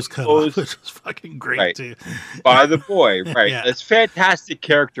the his son nose cut goes, off, which was fucking great right, too. by the boy, right? Yeah. That's fantastic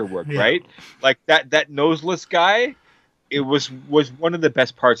character work, right? Like that noseless guy. It was one of the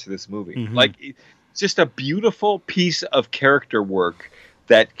best parts of this movie. Like it's just a beautiful piece of character work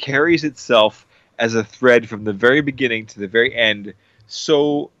that carries itself as a thread from the very beginning to the very end,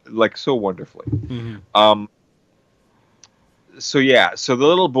 so wonderfully. So the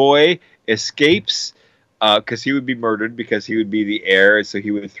little boy escapes because he would be murdered because he would be the heir, so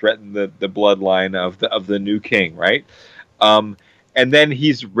he would threaten the bloodline of the new king, right? And then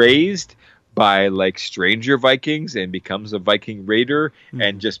he's raised by like stranger Vikings and becomes a Viking raider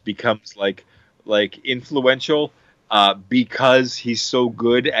and just becomes like influential because he's so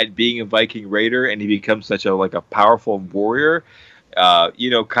good at being a Viking raider, and he becomes such a powerful warrior.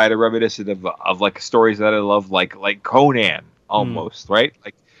 Kind of reminiscent of like stories that I love, like Conan almost, right?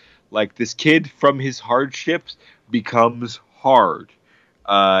 Like this kid from his hardships becomes hard.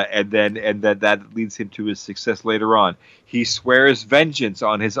 And then that leads him to his success later on. He swears vengeance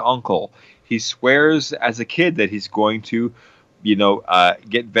on his uncle. He swears as a kid that he's going to,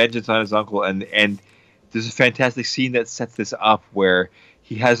 get vengeance on his uncle. And there's a fantastic scene that sets this up where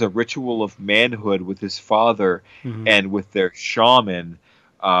he has a ritual of manhood with his father and with their shaman,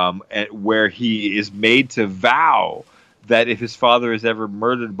 and where he is made to vow that if his father is ever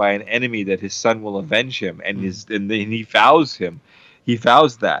murdered by an enemy, that his son will avenge him, and then he vows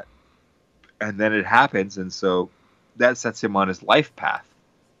that, and then it happens, and so that sets him on his life path.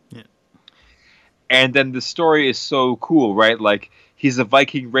 Yeah. And then the story is so cool, right? Like he's a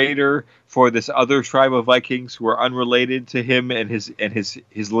Viking raider for this other tribe of Vikings who are unrelated to him and his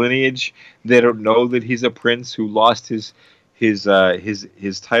lineage. They don't know that he's a prince who lost his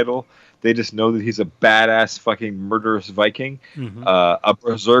title. They just know that he's a badass fucking murderous Viking, a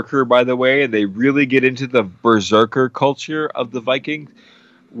berserker, by the way, and they really get into the berserker culture of the Viking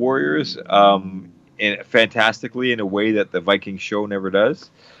warriors, and fantastically in a way that the Viking show never does.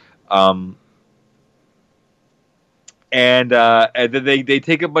 And then they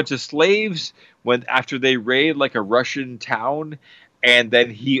take a bunch of slaves after they raid like a Russian town, and then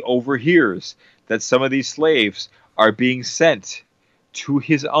he overhears that some of these slaves are being sent to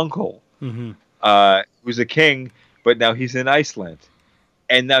his uncle, who's a king, but now he's in Iceland,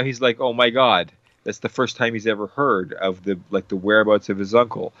 and now he's like, oh my god, that's the first time he's ever heard of the whereabouts of his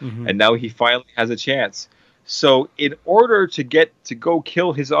uncle, and now he finally has a chance. So in order to go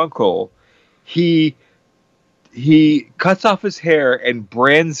kill his uncle, he cuts off his hair and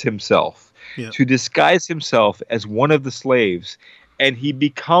brands himself to disguise himself as one of the slaves, and he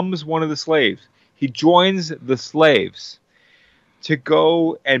becomes one of the slaves. He joins the slaves to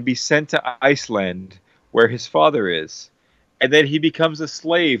go and be sent to Iceland, where his father is, and then he becomes a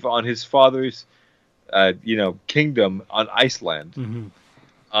slave on his father's, kingdom on Iceland,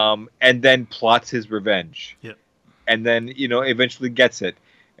 and then plots his revenge, and then eventually gets it.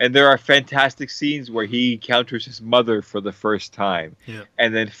 And there are fantastic scenes where he encounters his mother for the first time,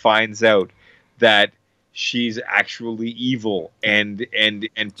 and then finds out that she's actually evil and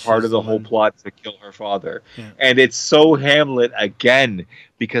part of the whole plot to kill her father. Yeah. And it's so Hamlet again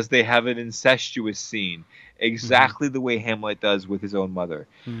because they have an incestuous scene exactly the way Hamlet does with his own mother.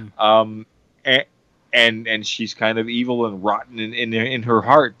 And she's kind of evil and rotten in her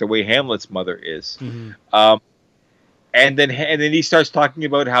heart the way Hamlet's mother is. And then he starts talking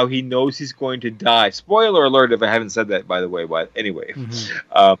about how he knows he's going to die. Spoiler alert if I haven't said that, by the way. But anyway,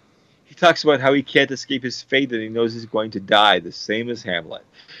 he talks about how he can't escape his fate and he knows he's going to die, the same as Hamlet.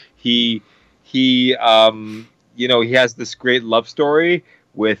 He has this great love story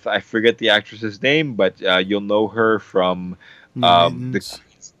with, I forget the actress's name, but you'll know her from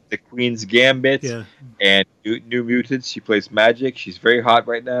the Queen's Gambit and New Mutants. She plays Magic. She's very hot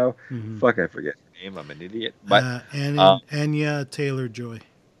right now. Fuck, I forget her name. I'm an idiot. But Anya Taylor-Joy.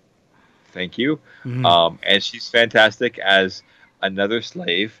 Thank you. And she's fantastic as another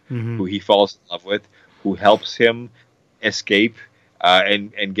slave who he falls in love with, who helps him escape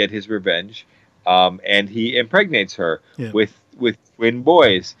and get his revenge. And he impregnates her with twin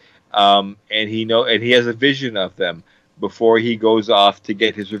boys. And he has a vision of them before he goes off to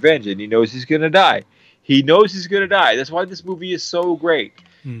get his revenge, and he knows he's going to die. He knows he's going to die. That's why this movie is so great,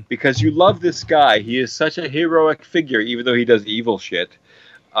 because you love this guy. He is such a heroic figure, even though he does evil shit,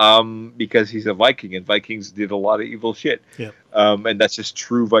 because he's a Viking, and Vikings did a lot of evil shit. And that's just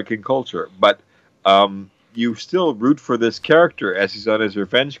true Viking culture. But you still root for this character as he's on his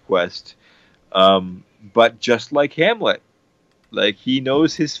revenge quest. But just like Hamlet, like he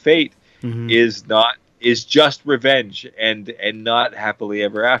knows his fate is just revenge and not happily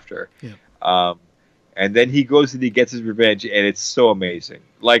ever after. And then he goes and he gets his revenge, and it's so amazing.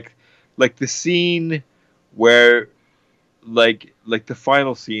 Like the scene where like the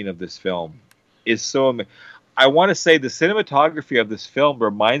final scene of this film is so amazing. I want to say the cinematography of this film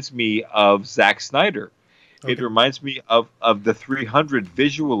reminds me of Zack Snyder. It reminds me of the 300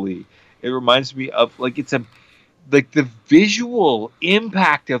 visually. It reminds me of the visual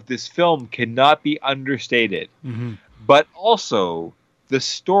impact of this film cannot be understated. But also the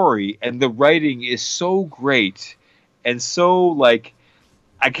story and the writing is so great and so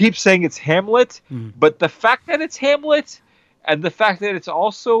I keep saying it's Hamlet, but the fact that it's Hamlet and the fact that it's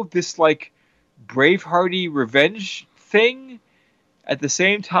also this Bravehearty revenge thing at the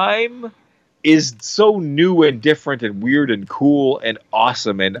same time is so new and different and weird and cool and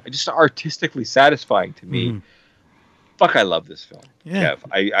awesome and just artistically satisfying to me. Fuck, I love this film. Kev.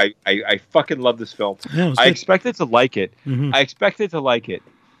 I fucking love this film. I expected to like it.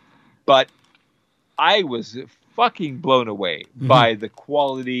 But I was fucking blown away by the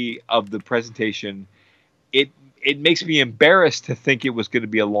quality of the presentation. It makes me embarrassed to think it was going to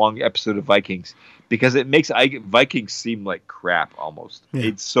be a long episode of Vikings, because it makes Vikings seem like crap almost.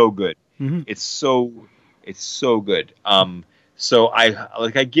 It's so good. It's so good. So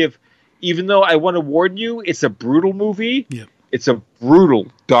I give, even though I want to warn you, it's a brutal movie. It's a brutal,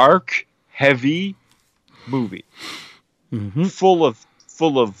 dark, heavy movie, full of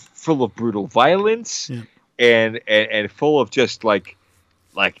brutal violence and full of just like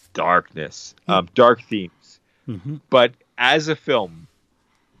darkness, dark themes. But as a film,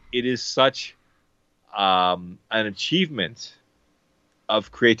 it is such an achievement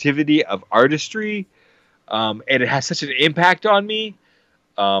of creativity, of artistry, and it has such an impact on me.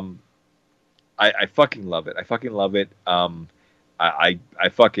 I fucking love it. I'm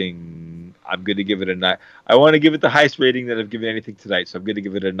going to give it a 9. I want to give it the highest rating that I've given anything tonight, so I'm going to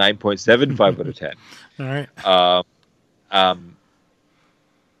give it a 9.75 out of 10. All right.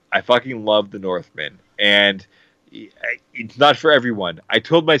 I fucking love The Northman, and it's not for everyone. I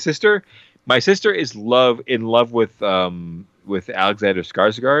told my sister is in love with Alexander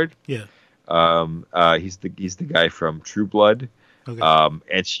Skarsgård. He's the guy from True Blood.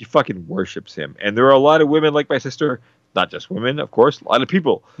 And she fucking worships him. And there are a lot of women like my sister, not just women, of course, a lot of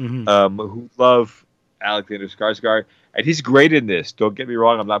people who love Alexander Skarsgård, and he's great in this. Don't get me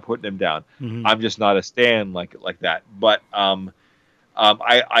wrong, I'm not putting him down. I'm just not a stan like that. But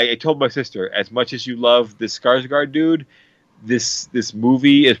I told my sister, as much as you love this Skarsgård dude, this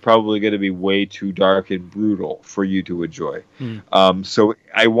movie is probably going to be way too dark and brutal for you to enjoy. So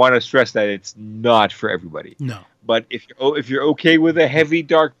I want to stress that it's not for everybody. No. But if you're okay with a heavy,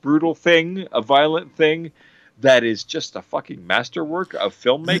 dark, brutal thing, a violent thing that is just a fucking masterwork of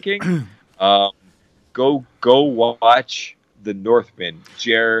filmmaking, go watch The Northman.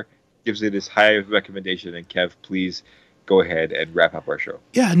 Jer gives it his high recommendation, and Kev, please go ahead and wrap up our show.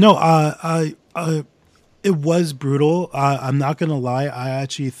 Yeah, no, it was brutal. I'm not gonna lie. I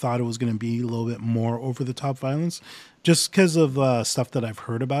actually thought it was gonna be a little bit more over the top violence, just because of stuff that I've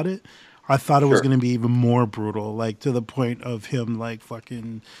heard about it. I thought it was Sure. going to be even more brutal, like to the point of him like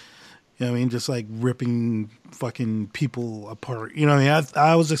fucking, you know what I mean, just like ripping fucking people apart. You know what I mean?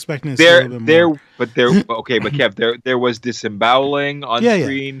 I was expecting to see a little bit more. But Kev, there was disemboweling on Yeah,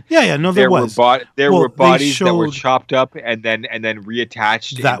 screen. yeah. No, there was. There Well, were they bodies that were showed- chopped up and then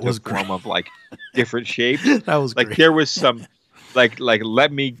reattached That into was form great. of like different shapes. That was Like great. there was some like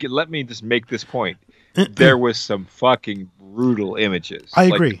let me just make this point. There was some fucking brutal images. I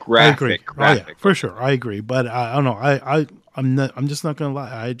Like, agree. graphic. Oh, yeah, for sure. I agree. But I don't know. I'm just not gonna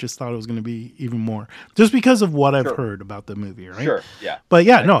lie. I just thought it was gonna be even more, just because of what I've Sure. heard about the movie, right? Sure. Yeah. But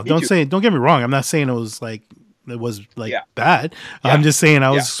yeah, no, Me don't too. get me wrong. I'm not saying it was like Yeah. bad. Yeah. I'm just saying I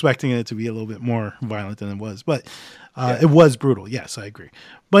was Yeah. expecting it to be a little bit more violent than it was. But Yeah. it was brutal. Yes, I agree.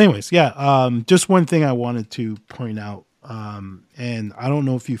 But anyways, yeah. Just one thing I wanted to point out, and I don't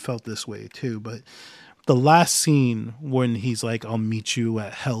know if you felt this way too, but the last scene when he's like, "I'll meet you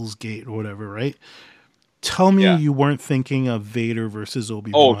at Hell's Gate" or whatever, right? Tell me Yeah. you weren't thinking of Vader versus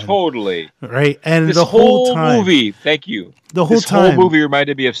Obi-Wan. Oh, totally. Right? And This the whole time, movie. Thank you. the whole This time, whole movie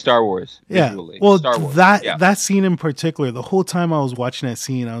reminded me of Star Wars. yeah. Visually. Well, Star Wars. that Yeah. that scene in particular, the whole time I was watching that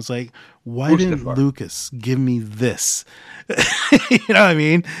scene, I was like, why didn't Mustafar. Lucas give me this? You know what I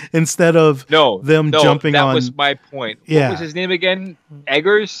mean? Instead of them jumping that on was my point. Yeah. What was his name again?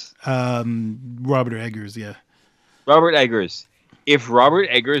 Eggers? Robert Eggers, yeah. Robert Eggers. If Robert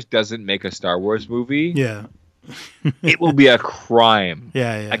Eggers doesn't make a Star Wars movie, Yeah. it will be a crime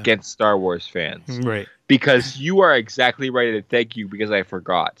Yeah. against Star Wars fans. Right. Because you are exactly right, and thank you, because I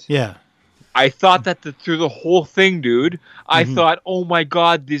forgot. Yeah. I thought that through the whole thing, dude, I Mm-hmm. thought, oh my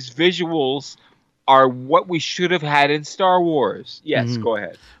god, these visuals are what we should have had in Star Wars. Yes, Mm-hmm. go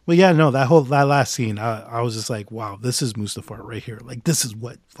ahead. Well, yeah, no, that last scene, I was just like, wow, this is Mustafar right here. Like, this is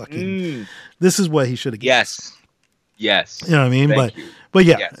what fucking, this is what he should have. Yes. You know what I mean? Thank you. But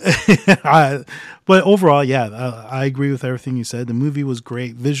yeah, but overall, yeah, I agree with everything you said. The movie was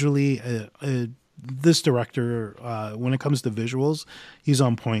great visually. This director, when it comes to visuals, he's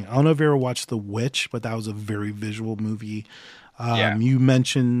on point. I don't know if you ever watched The Witch, but that was a very visual movie. You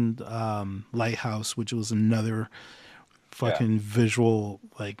mentioned Lighthouse, which was another fucking visual,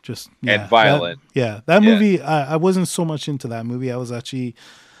 like just And violent. That movie, I wasn't so much into that movie. I was actually.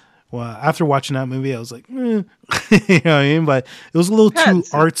 Well, after watching that movie, I was like, you know what I mean? But it was a little too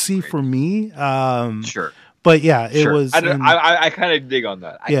artsy for me. Sure. But yeah, it was. I kind of dig on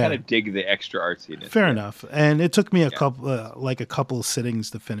that. I Yeah. kind of dig the extra artsiness. Fair enough. And it took me a couple of sittings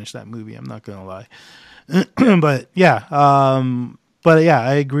to finish that movie. I'm not gonna lie. But yeah,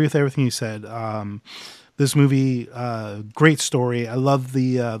 I agree with everything you said. This movie, great story. I love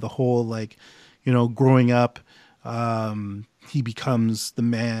the whole like, you know, growing up. He becomes the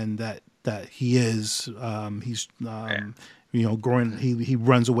man that he is. He's you know, growing. He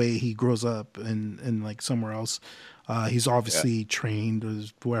runs away. He grows up in like somewhere else. He's obviously trained or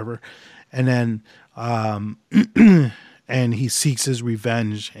whatever, and then and he seeks his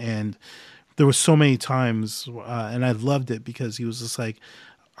revenge. And there were so many times, and I loved it because he was just like,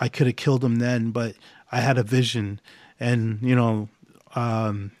 I could have killed him then, but I had a vision, and you know.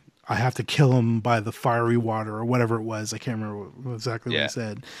 I have to kill him by the fiery water or whatever it was. I can't remember exactly what he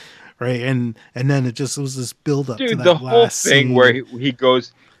said. Right. And then it was this build up to Dude, that the whole thing scene. where he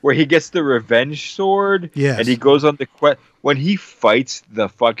goes, where he gets the revenge sword. Yes. And he goes on the quest when he fights the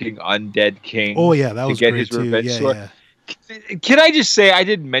fucking undead king. Oh yeah, that was to get great his too. revenge Yeah, sword. yeah. Can I just say I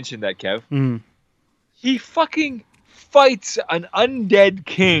didn't mention that, Kev? Mm, He fucking fights an undead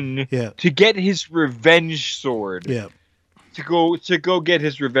king Yeah. to get his revenge sword. yeah. To go get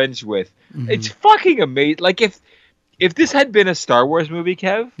his revenge with. Mm-hmm. It's fucking amazing. Like if this had been a Star Wars movie,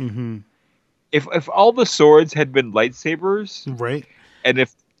 Kev, Mm-hmm. if all the swords had been lightsabers, Right. and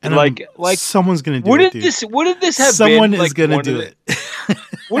if And like someone's gonna do wouldn't it, dude. this have Someone been is like gonna one do of it.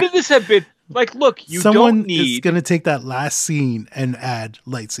 Wouldn't this have been like, look, you Someone don't need is gonna take that last scene and add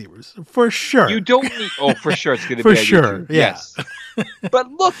lightsabers for sure. you don't need for sure it's gonna For be on sure, YouTube. yeah. Yes. But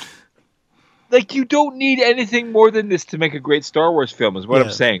look, like you don't need anything more than this to make a great Star Wars film, is what Yeah.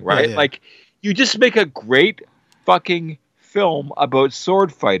 I'm saying, right? Yeah. Like you just make a great fucking film about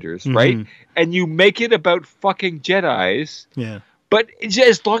sword fighters, right? Mhm. And you make it about fucking Jedis, Yeah. but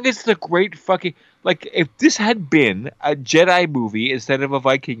as long as it's a great fucking like if this had been a Jedi movie instead of a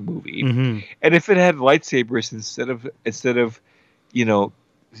Viking movie, Mm-hmm. and if it had lightsabers instead of you know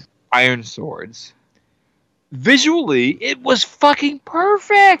iron swords, visually it was fucking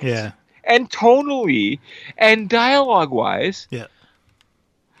perfect. Yeah. And tonally and dialogue wise. Yeah.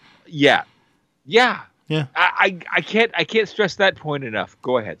 Yeah. Yeah. I can't stress that point enough.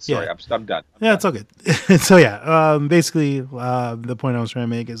 Go ahead. Sorry, Yeah. I'm done. Yeah, it's all good. So yeah, basically, the point I was trying to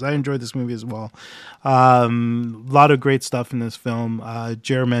make is I enjoyed this movie as well. A lot of great stuff in this film.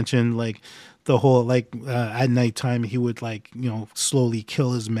 Jer mentioned like the whole like at nighttime he would like slowly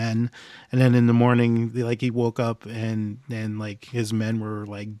kill his men, and then in the morning like he woke up and like his men were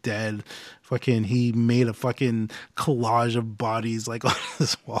like dead. Fucking he made a fucking collage of bodies like on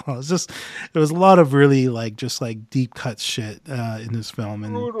this wall. It was a lot of really like just like deep cut shit in this film,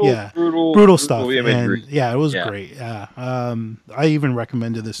 and brutal stuff. Imagery. And yeah, it was great. Yeah, I even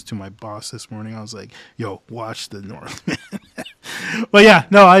recommended this to my boss this morning. I was like, "Yo, watch The Northman." But yeah,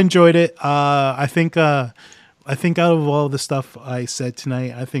 no, I enjoyed it. I think out of all the stuff I said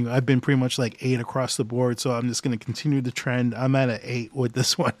tonight, I think I've been pretty much like 8 across the board. So I'm just going to continue the trend. I'm at an 8 with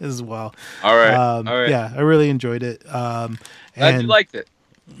this one as well. All right. Yeah, I really enjoyed it. Glad you liked it.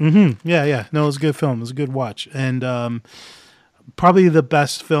 Mm-hmm, yeah. No, it was a good film. It was a good watch. And probably the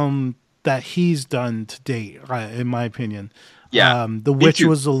best film that he's done to date, in my opinion. Yeah. The Witch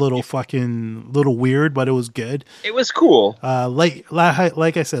was a little weird, but it was good. It was cool. Like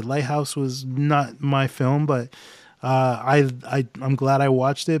I said, Lighthouse was not my film, but I'm glad I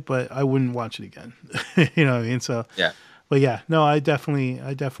watched it, but I wouldn't watch it again. You know what I mean? So yeah. But yeah, no, I definitely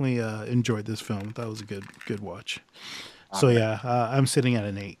enjoyed this film. That was a good watch. So yeah, I'm sitting at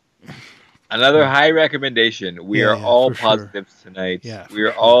an 8. Another high recommendation. We are all positives tonight. Yeah, we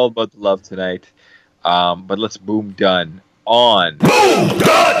are all about the love tonight. But let's boom done on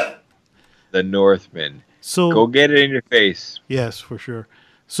The Northman. So go get it in your face. Yes, for sure.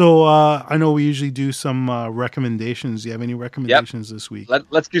 So I know we usually do some recommendations. Do you have any recommendations this week?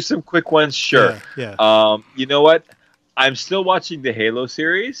 Let's do some quick ones. Sure. Yeah. You know what? I'm still watching the Halo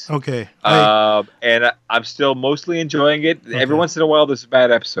series. Okay. And I'm still mostly enjoying it. Okay. Every once in a while, there's a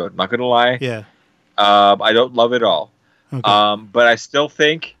bad episode. I'm not gonna lie. Yeah. I don't love it all. Okay. But I still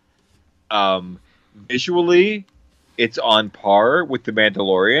think, visually, it's on par with The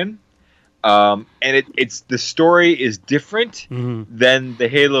Mandalorian. And it's the story is different than the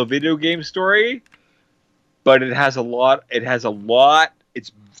Halo video game story, but it has a lot.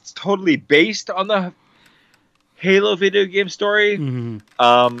 It's totally based on the Halo video game story.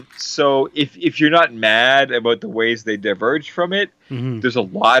 So if you're not mad about the ways they diverge from it, there's a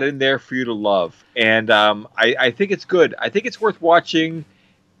lot in there for you to love. And I think it's good. I think it's worth watching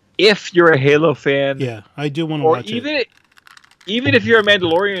if you're a Halo fan. Yeah, I do want to watch it. Even if you're a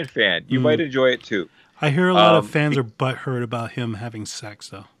Mandalorian fan, you might enjoy it too. I hear a lot of fans are butthurt about him having sex,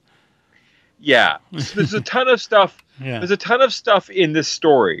 though. Yeah, so there's a ton of stuff. Yeah. There's a ton of stuff in this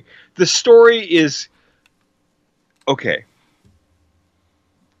story. The story is okay.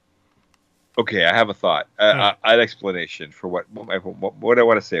 Okay, I have a thought, an explanation for what I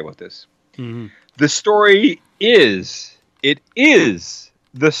want to say about this. The story is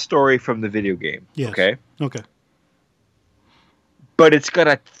the story from the video game. Yes. Okay. Okay. But it's got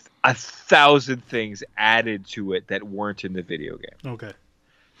a 1,000 things added to it that weren't in the video game. Okay.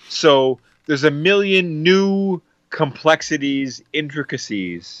 So there's a million new complexities,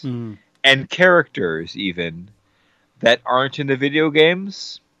 intricacies, and characters even that aren't in the video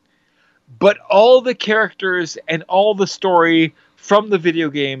games. But all the characters and all the story from the video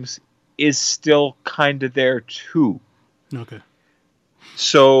games is still kind of there too. Okay.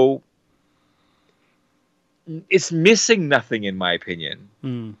 So it's missing nothing in my opinion,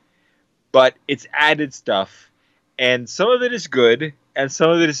 but it's added stuff, and some of it is good and some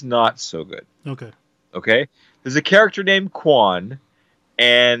of it is not so good. Okay. There's a character named Quan,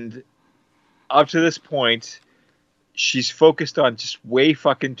 and up to this point, she's focused on just way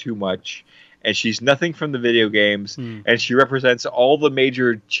fucking too much, and she's nothing from the video games, and she represents all the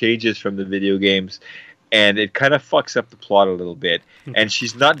major changes from the video games. And it kind of fucks up the plot a little bit. And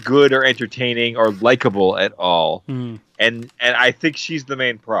she's not good or entertaining or likable at all. And I think she's the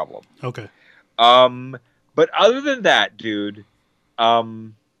main problem. Okay. But other than that, dude,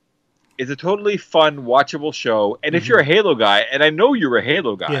 it's a totally fun, watchable show. And if you're a Halo guy, and I know you're a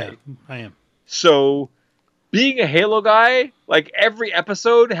Halo guy. Yeah, I am. So being a Halo guy, like every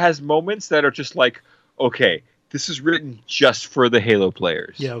episode has moments that are just like, okay, this is written just for the Halo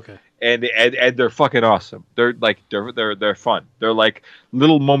players. Yeah, okay. And they're fucking awesome. They're like they're fun. They're like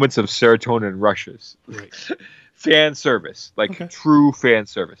little moments of serotonin rushes. Right. Fan service, like true fan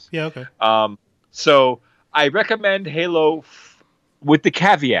service. Yeah, okay. So I recommend Halo with the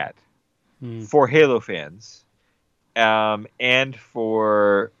caveat for Halo fans, and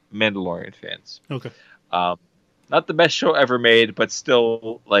for Mandalorian fans. Okay. Not the best show ever made, but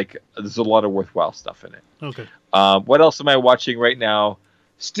still, like, there's a lot of worthwhile stuff in it. Okay. What else am I watching right now?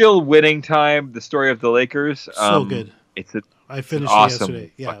 Still winning time. The story of the Lakers. So good. I It's an finished it awesome.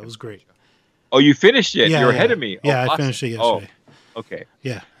 yesterday. Yeah, it was great. Oh, you finished it. Yeah, You're ahead yeah, of me. Oh, yeah. I awesome. finished it Oh, yesterday. okay.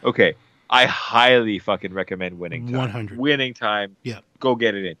 Yeah, Okay. I highly fucking recommend Winning Time. 100. Winning Time. Yeah. Go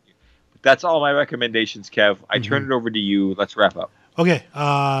get it in. That's all my recommendations, Kev. I turn it over to you. Let's wrap up. Okay.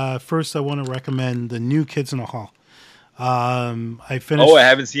 First, I want to recommend the new Kids in the Hall. I finished. Oh, I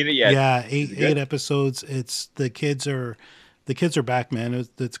haven't seen it yet. Yeah, eight episodes. It's the kids are back, man.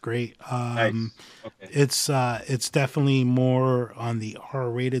 It's great. Nice. Okay. It's definitely more on the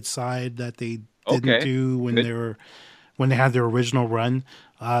R-rated side that they didn't do when Good. they had their original run.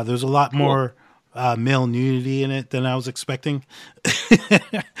 There's a lot more male nudity in it than I was expecting.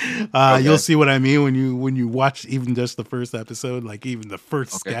 You'll see what I mean when you watch even just the first episode. Like even the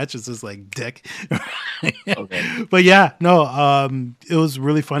first sketch is just like dick. Okay. But yeah, no, it was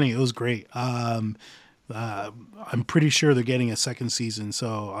really funny. It was great. I'm pretty sure they're getting a second season,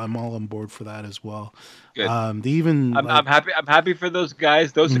 so I'm all on board for that as well. Good. They even I'm happy. I'm happy for those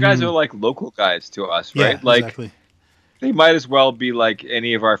guys. Those guys are like local guys to us, right? Yeah, Like exactly. they might as well be like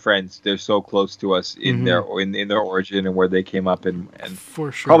any of our friends. They're so close to us in their origin and where they came up and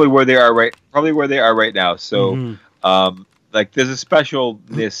For sure. probably where they are right now. So like there's a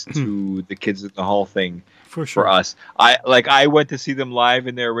specialness to the Kids in the Hall thing For sure. for us. I went to see them live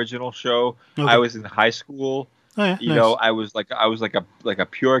in their original show. Okay. I was in high school. Oh, yeah, You nice. know, I was like a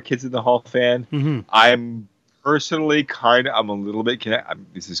pure Kids in the Hall fan. Mhm. I'm personally I'm a little bit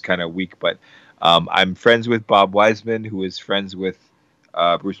this is kind of weak, but I'm friends with Bob Wiseman, who is friends with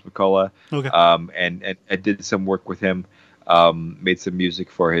Bruce McCullough. Okay. And I did some work with him. Made some music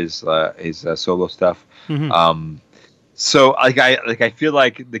for his solo stuff. Mhm. So I feel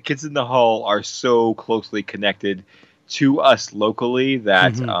like the Kids in the Hall are so closely connected to us locally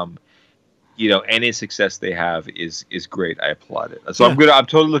that you know, any success they have is great. I applaud it. So I'm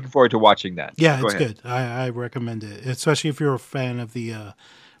totally looking forward to watching that. Yeah, Go it's ahead. good. I recommend it, especially if you're a fan of the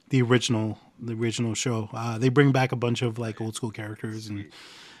original show. They bring back a bunch of like old school characters and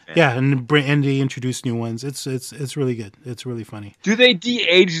and they introduce new ones. It's really good. It's really funny. Do they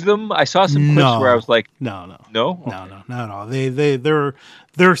de-age them? I saw some clips where I was like, no, no, no, not at all.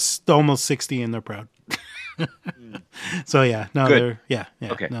 They're almost 60 and they're proud. So yeah, no, Good.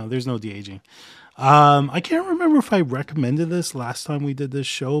 okay. No, there's no de-aging. I can't remember if I recommended this last time we did this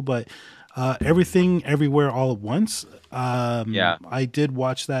show, but Everything Everywhere All at Once. I did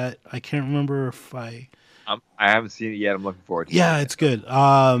watch that. I can't remember if I haven't seen it yet. I'm looking forward to it. Yeah, it's good.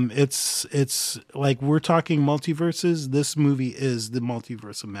 It's like we're talking multiverses. This movie is the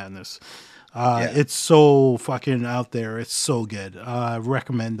multiverse of madness. It's so fucking out there. It's so good. I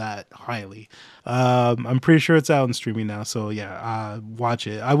recommend that highly. I'm pretty sure it's out and streaming now. So yeah, watch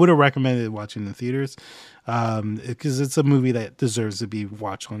it. I would have recommended watching in the theaters because it's a movie that deserves to be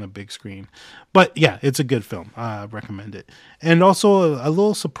watched on a big screen. But yeah, it's a good film. I recommend it. And also a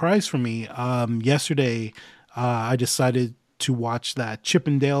little surprise for me. Yesterday, I decided to watch that Chip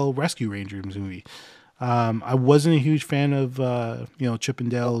 'n Dale Rescue Rangers movie. I wasn't a huge fan of Chip 'n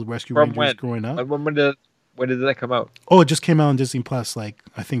Dale Rescue Rangers growing up. When did that come out? Oh, it just came out on Disney Plus, like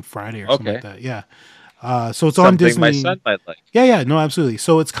I think Friday or something like that. Yeah. So it's Something on Disney. my son might like. Yeah, no, absolutely.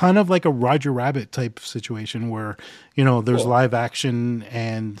 So it's kind of like a Roger Rabbit type situation where, there's live action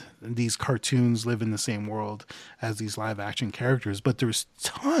and these cartoons live in the same world as these live action characters, but there's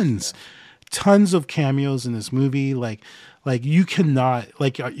tons of cameos in this movie. Like you cannot,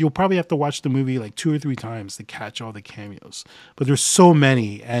 you'll probably have to watch the movie like 2 or 3 times to catch all the cameos, but there's so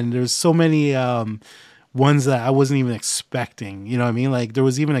many, and there's so many, ones that I wasn't even expecting. You know what I mean? Like there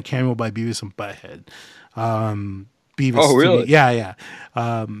was even a cameo by Beavis and Butthead. Beavis. Oh, really? Yeah.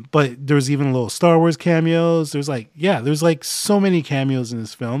 But there was even little Star Wars cameos. There's so many cameos in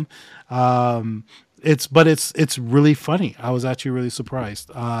this film. It's really funny. I was actually really surprised.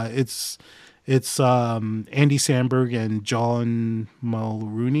 It's Andy Samberg and John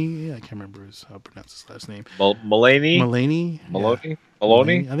Mulrooney. I can't remember how to pronounce his last name. Mulaney? Maloney.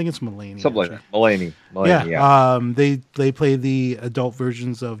 Maloney? I think it's Mulaney. Something like that. Mulaney. Yeah. They play the adult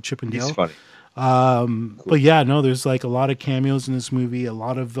versions of Chip and Dale. He's funny. Cool. But yeah, no, there's like a lot of cameos in this movie, a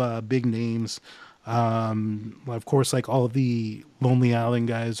lot of big names. Of course, like all of the Lonely Island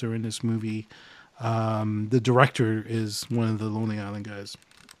guys are in this movie. The director is one of the Lonely Island guys.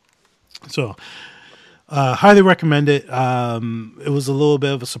 So, highly recommend it. It was a little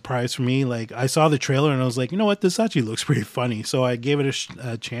bit of a surprise for me. Like I saw the trailer and I was like, you know what, this actually looks pretty funny. So I gave it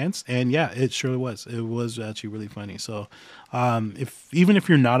a chance, and yeah, it surely was. It was actually really funny. So, if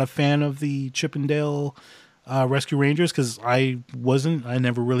you're not a fan of the Chip 'n Dale Rescue Rangers because I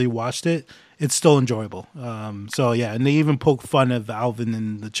never really watched it. It's still enjoyable. So yeah, and they even poke fun of Alvin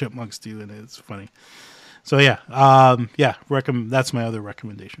and the Chipmunks too, and it's funny. So yeah, that's my other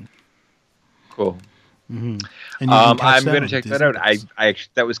recommendation. Cool. Mm-hmm. I'm going to check that out. I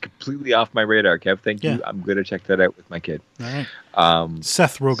actually, that was completely off my radar, Kev. Thank you. I'm going to check that out with my kid. All right.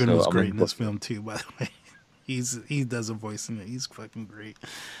 Seth Rogen was great in this film too, by the way. He does a voice in it. He's fucking great.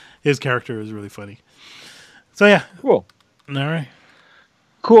 His character is really funny. So yeah. Cool. All right.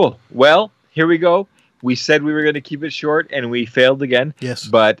 Cool. Well, here we go. We said we were going to keep it short, and we failed again. Yes.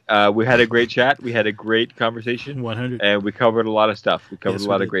 But we had a great chat. We had a great conversation. 100. And we covered a lot of stuff. We covered a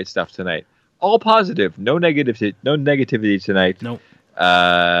lot of great stuff tonight. All positive. No negativity tonight. Nope.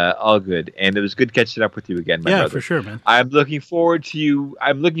 All good. And it was good catching up with you again, my brother. For sure, man. I'm looking forward to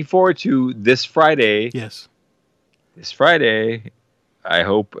this Friday. Yes. This Friday. I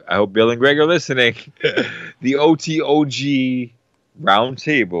hope Bill and Greg are listening. The OTOG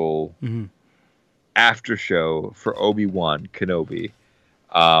Roundtable after show for Obi-Wan Kenobi.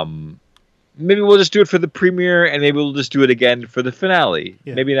 Maybe we'll just do it for the premiere, and maybe we'll just do it again for the finale.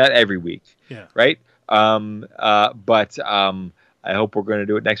 Yeah. Maybe not every week. Yeah. Right. But I hope we're going to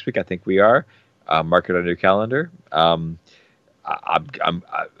do it next week. I think we are. Mark it on your calendar. I'm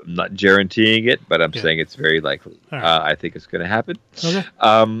not guaranteeing it, but I'm saying it's very likely. Right. I think it's going to happen. Okay.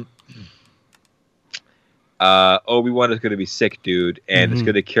 Obi-Wan is going to be sick, dude, and it's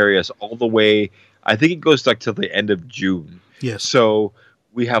going to carry us all the way. I think it goes like till the end of June. Yes. So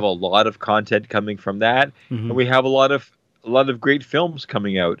we have a lot of content coming from that, and we have a lot of great films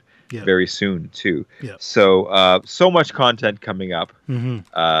coming out very soon too. Yeah. So so much content coming up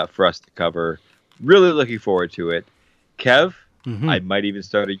for us to cover. Really looking forward to it. Kev, I might even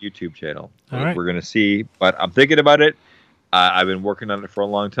start a YouTube channel. All right. We're going to see, but I'm thinking about it. I've been working on it for a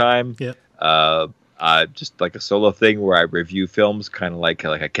long time. Yeah. Just like a solo thing where I review films, kind of like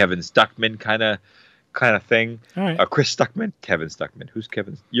a Kevin Stuckman kind of thing. All right. Chris Stuckman, Kevin Stuckman. Who's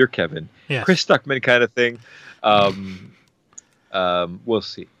Kevin? You're Kevin. Yes. Chris Stuckman kind of thing. We'll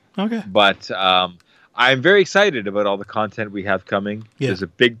see. Okay. But I'm very excited about all the content we have coming. Yeah. There's a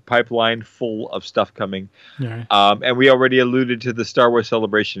big pipeline full of stuff coming. All right. And we already alluded to the Star Wars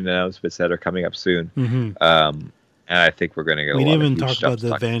Celebration announcements that are coming up soon. And I think we're going to get. We didn't even talk about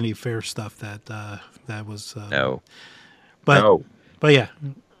the Vanity Fair stuff that was. No. But yeah.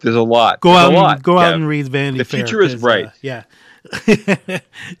 There's a lot. Go out and read Vanity Fair. The future is bright. Yeah. It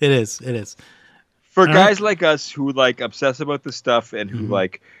is. For guys like us who like obsess about this stuff and who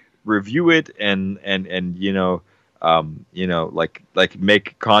like review it and like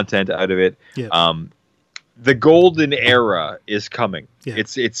make content out of it. Yeah. The golden era is coming. Yeah.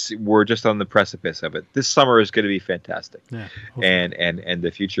 We're just on the precipice of it. This summer is going to be fantastic. Yeah. And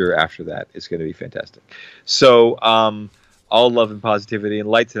the future after that is going to be fantastic. So all love and positivity and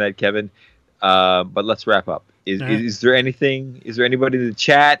light tonight, Kevin. But let's wrap up. Is there anything? Is there anybody in the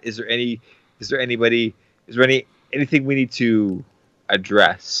chat? Is there anything we need to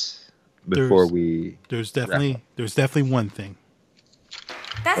address before we? There's definitely one thing.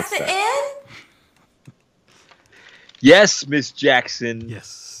 That's the end? Yes, Miss Jackson.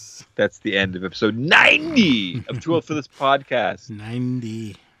 Yes. That's the end of episode 90 of Too Old for This Podcast.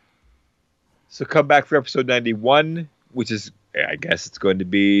 90. So come back for episode 91, which is, I guess it's going to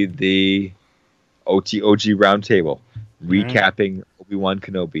be the OTOG Roundtable, recapping Obi-Wan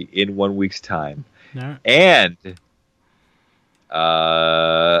Kenobi in 1 week's time. Right. And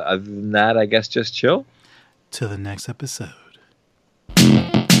other than that, I guess just chill. Till the next episode.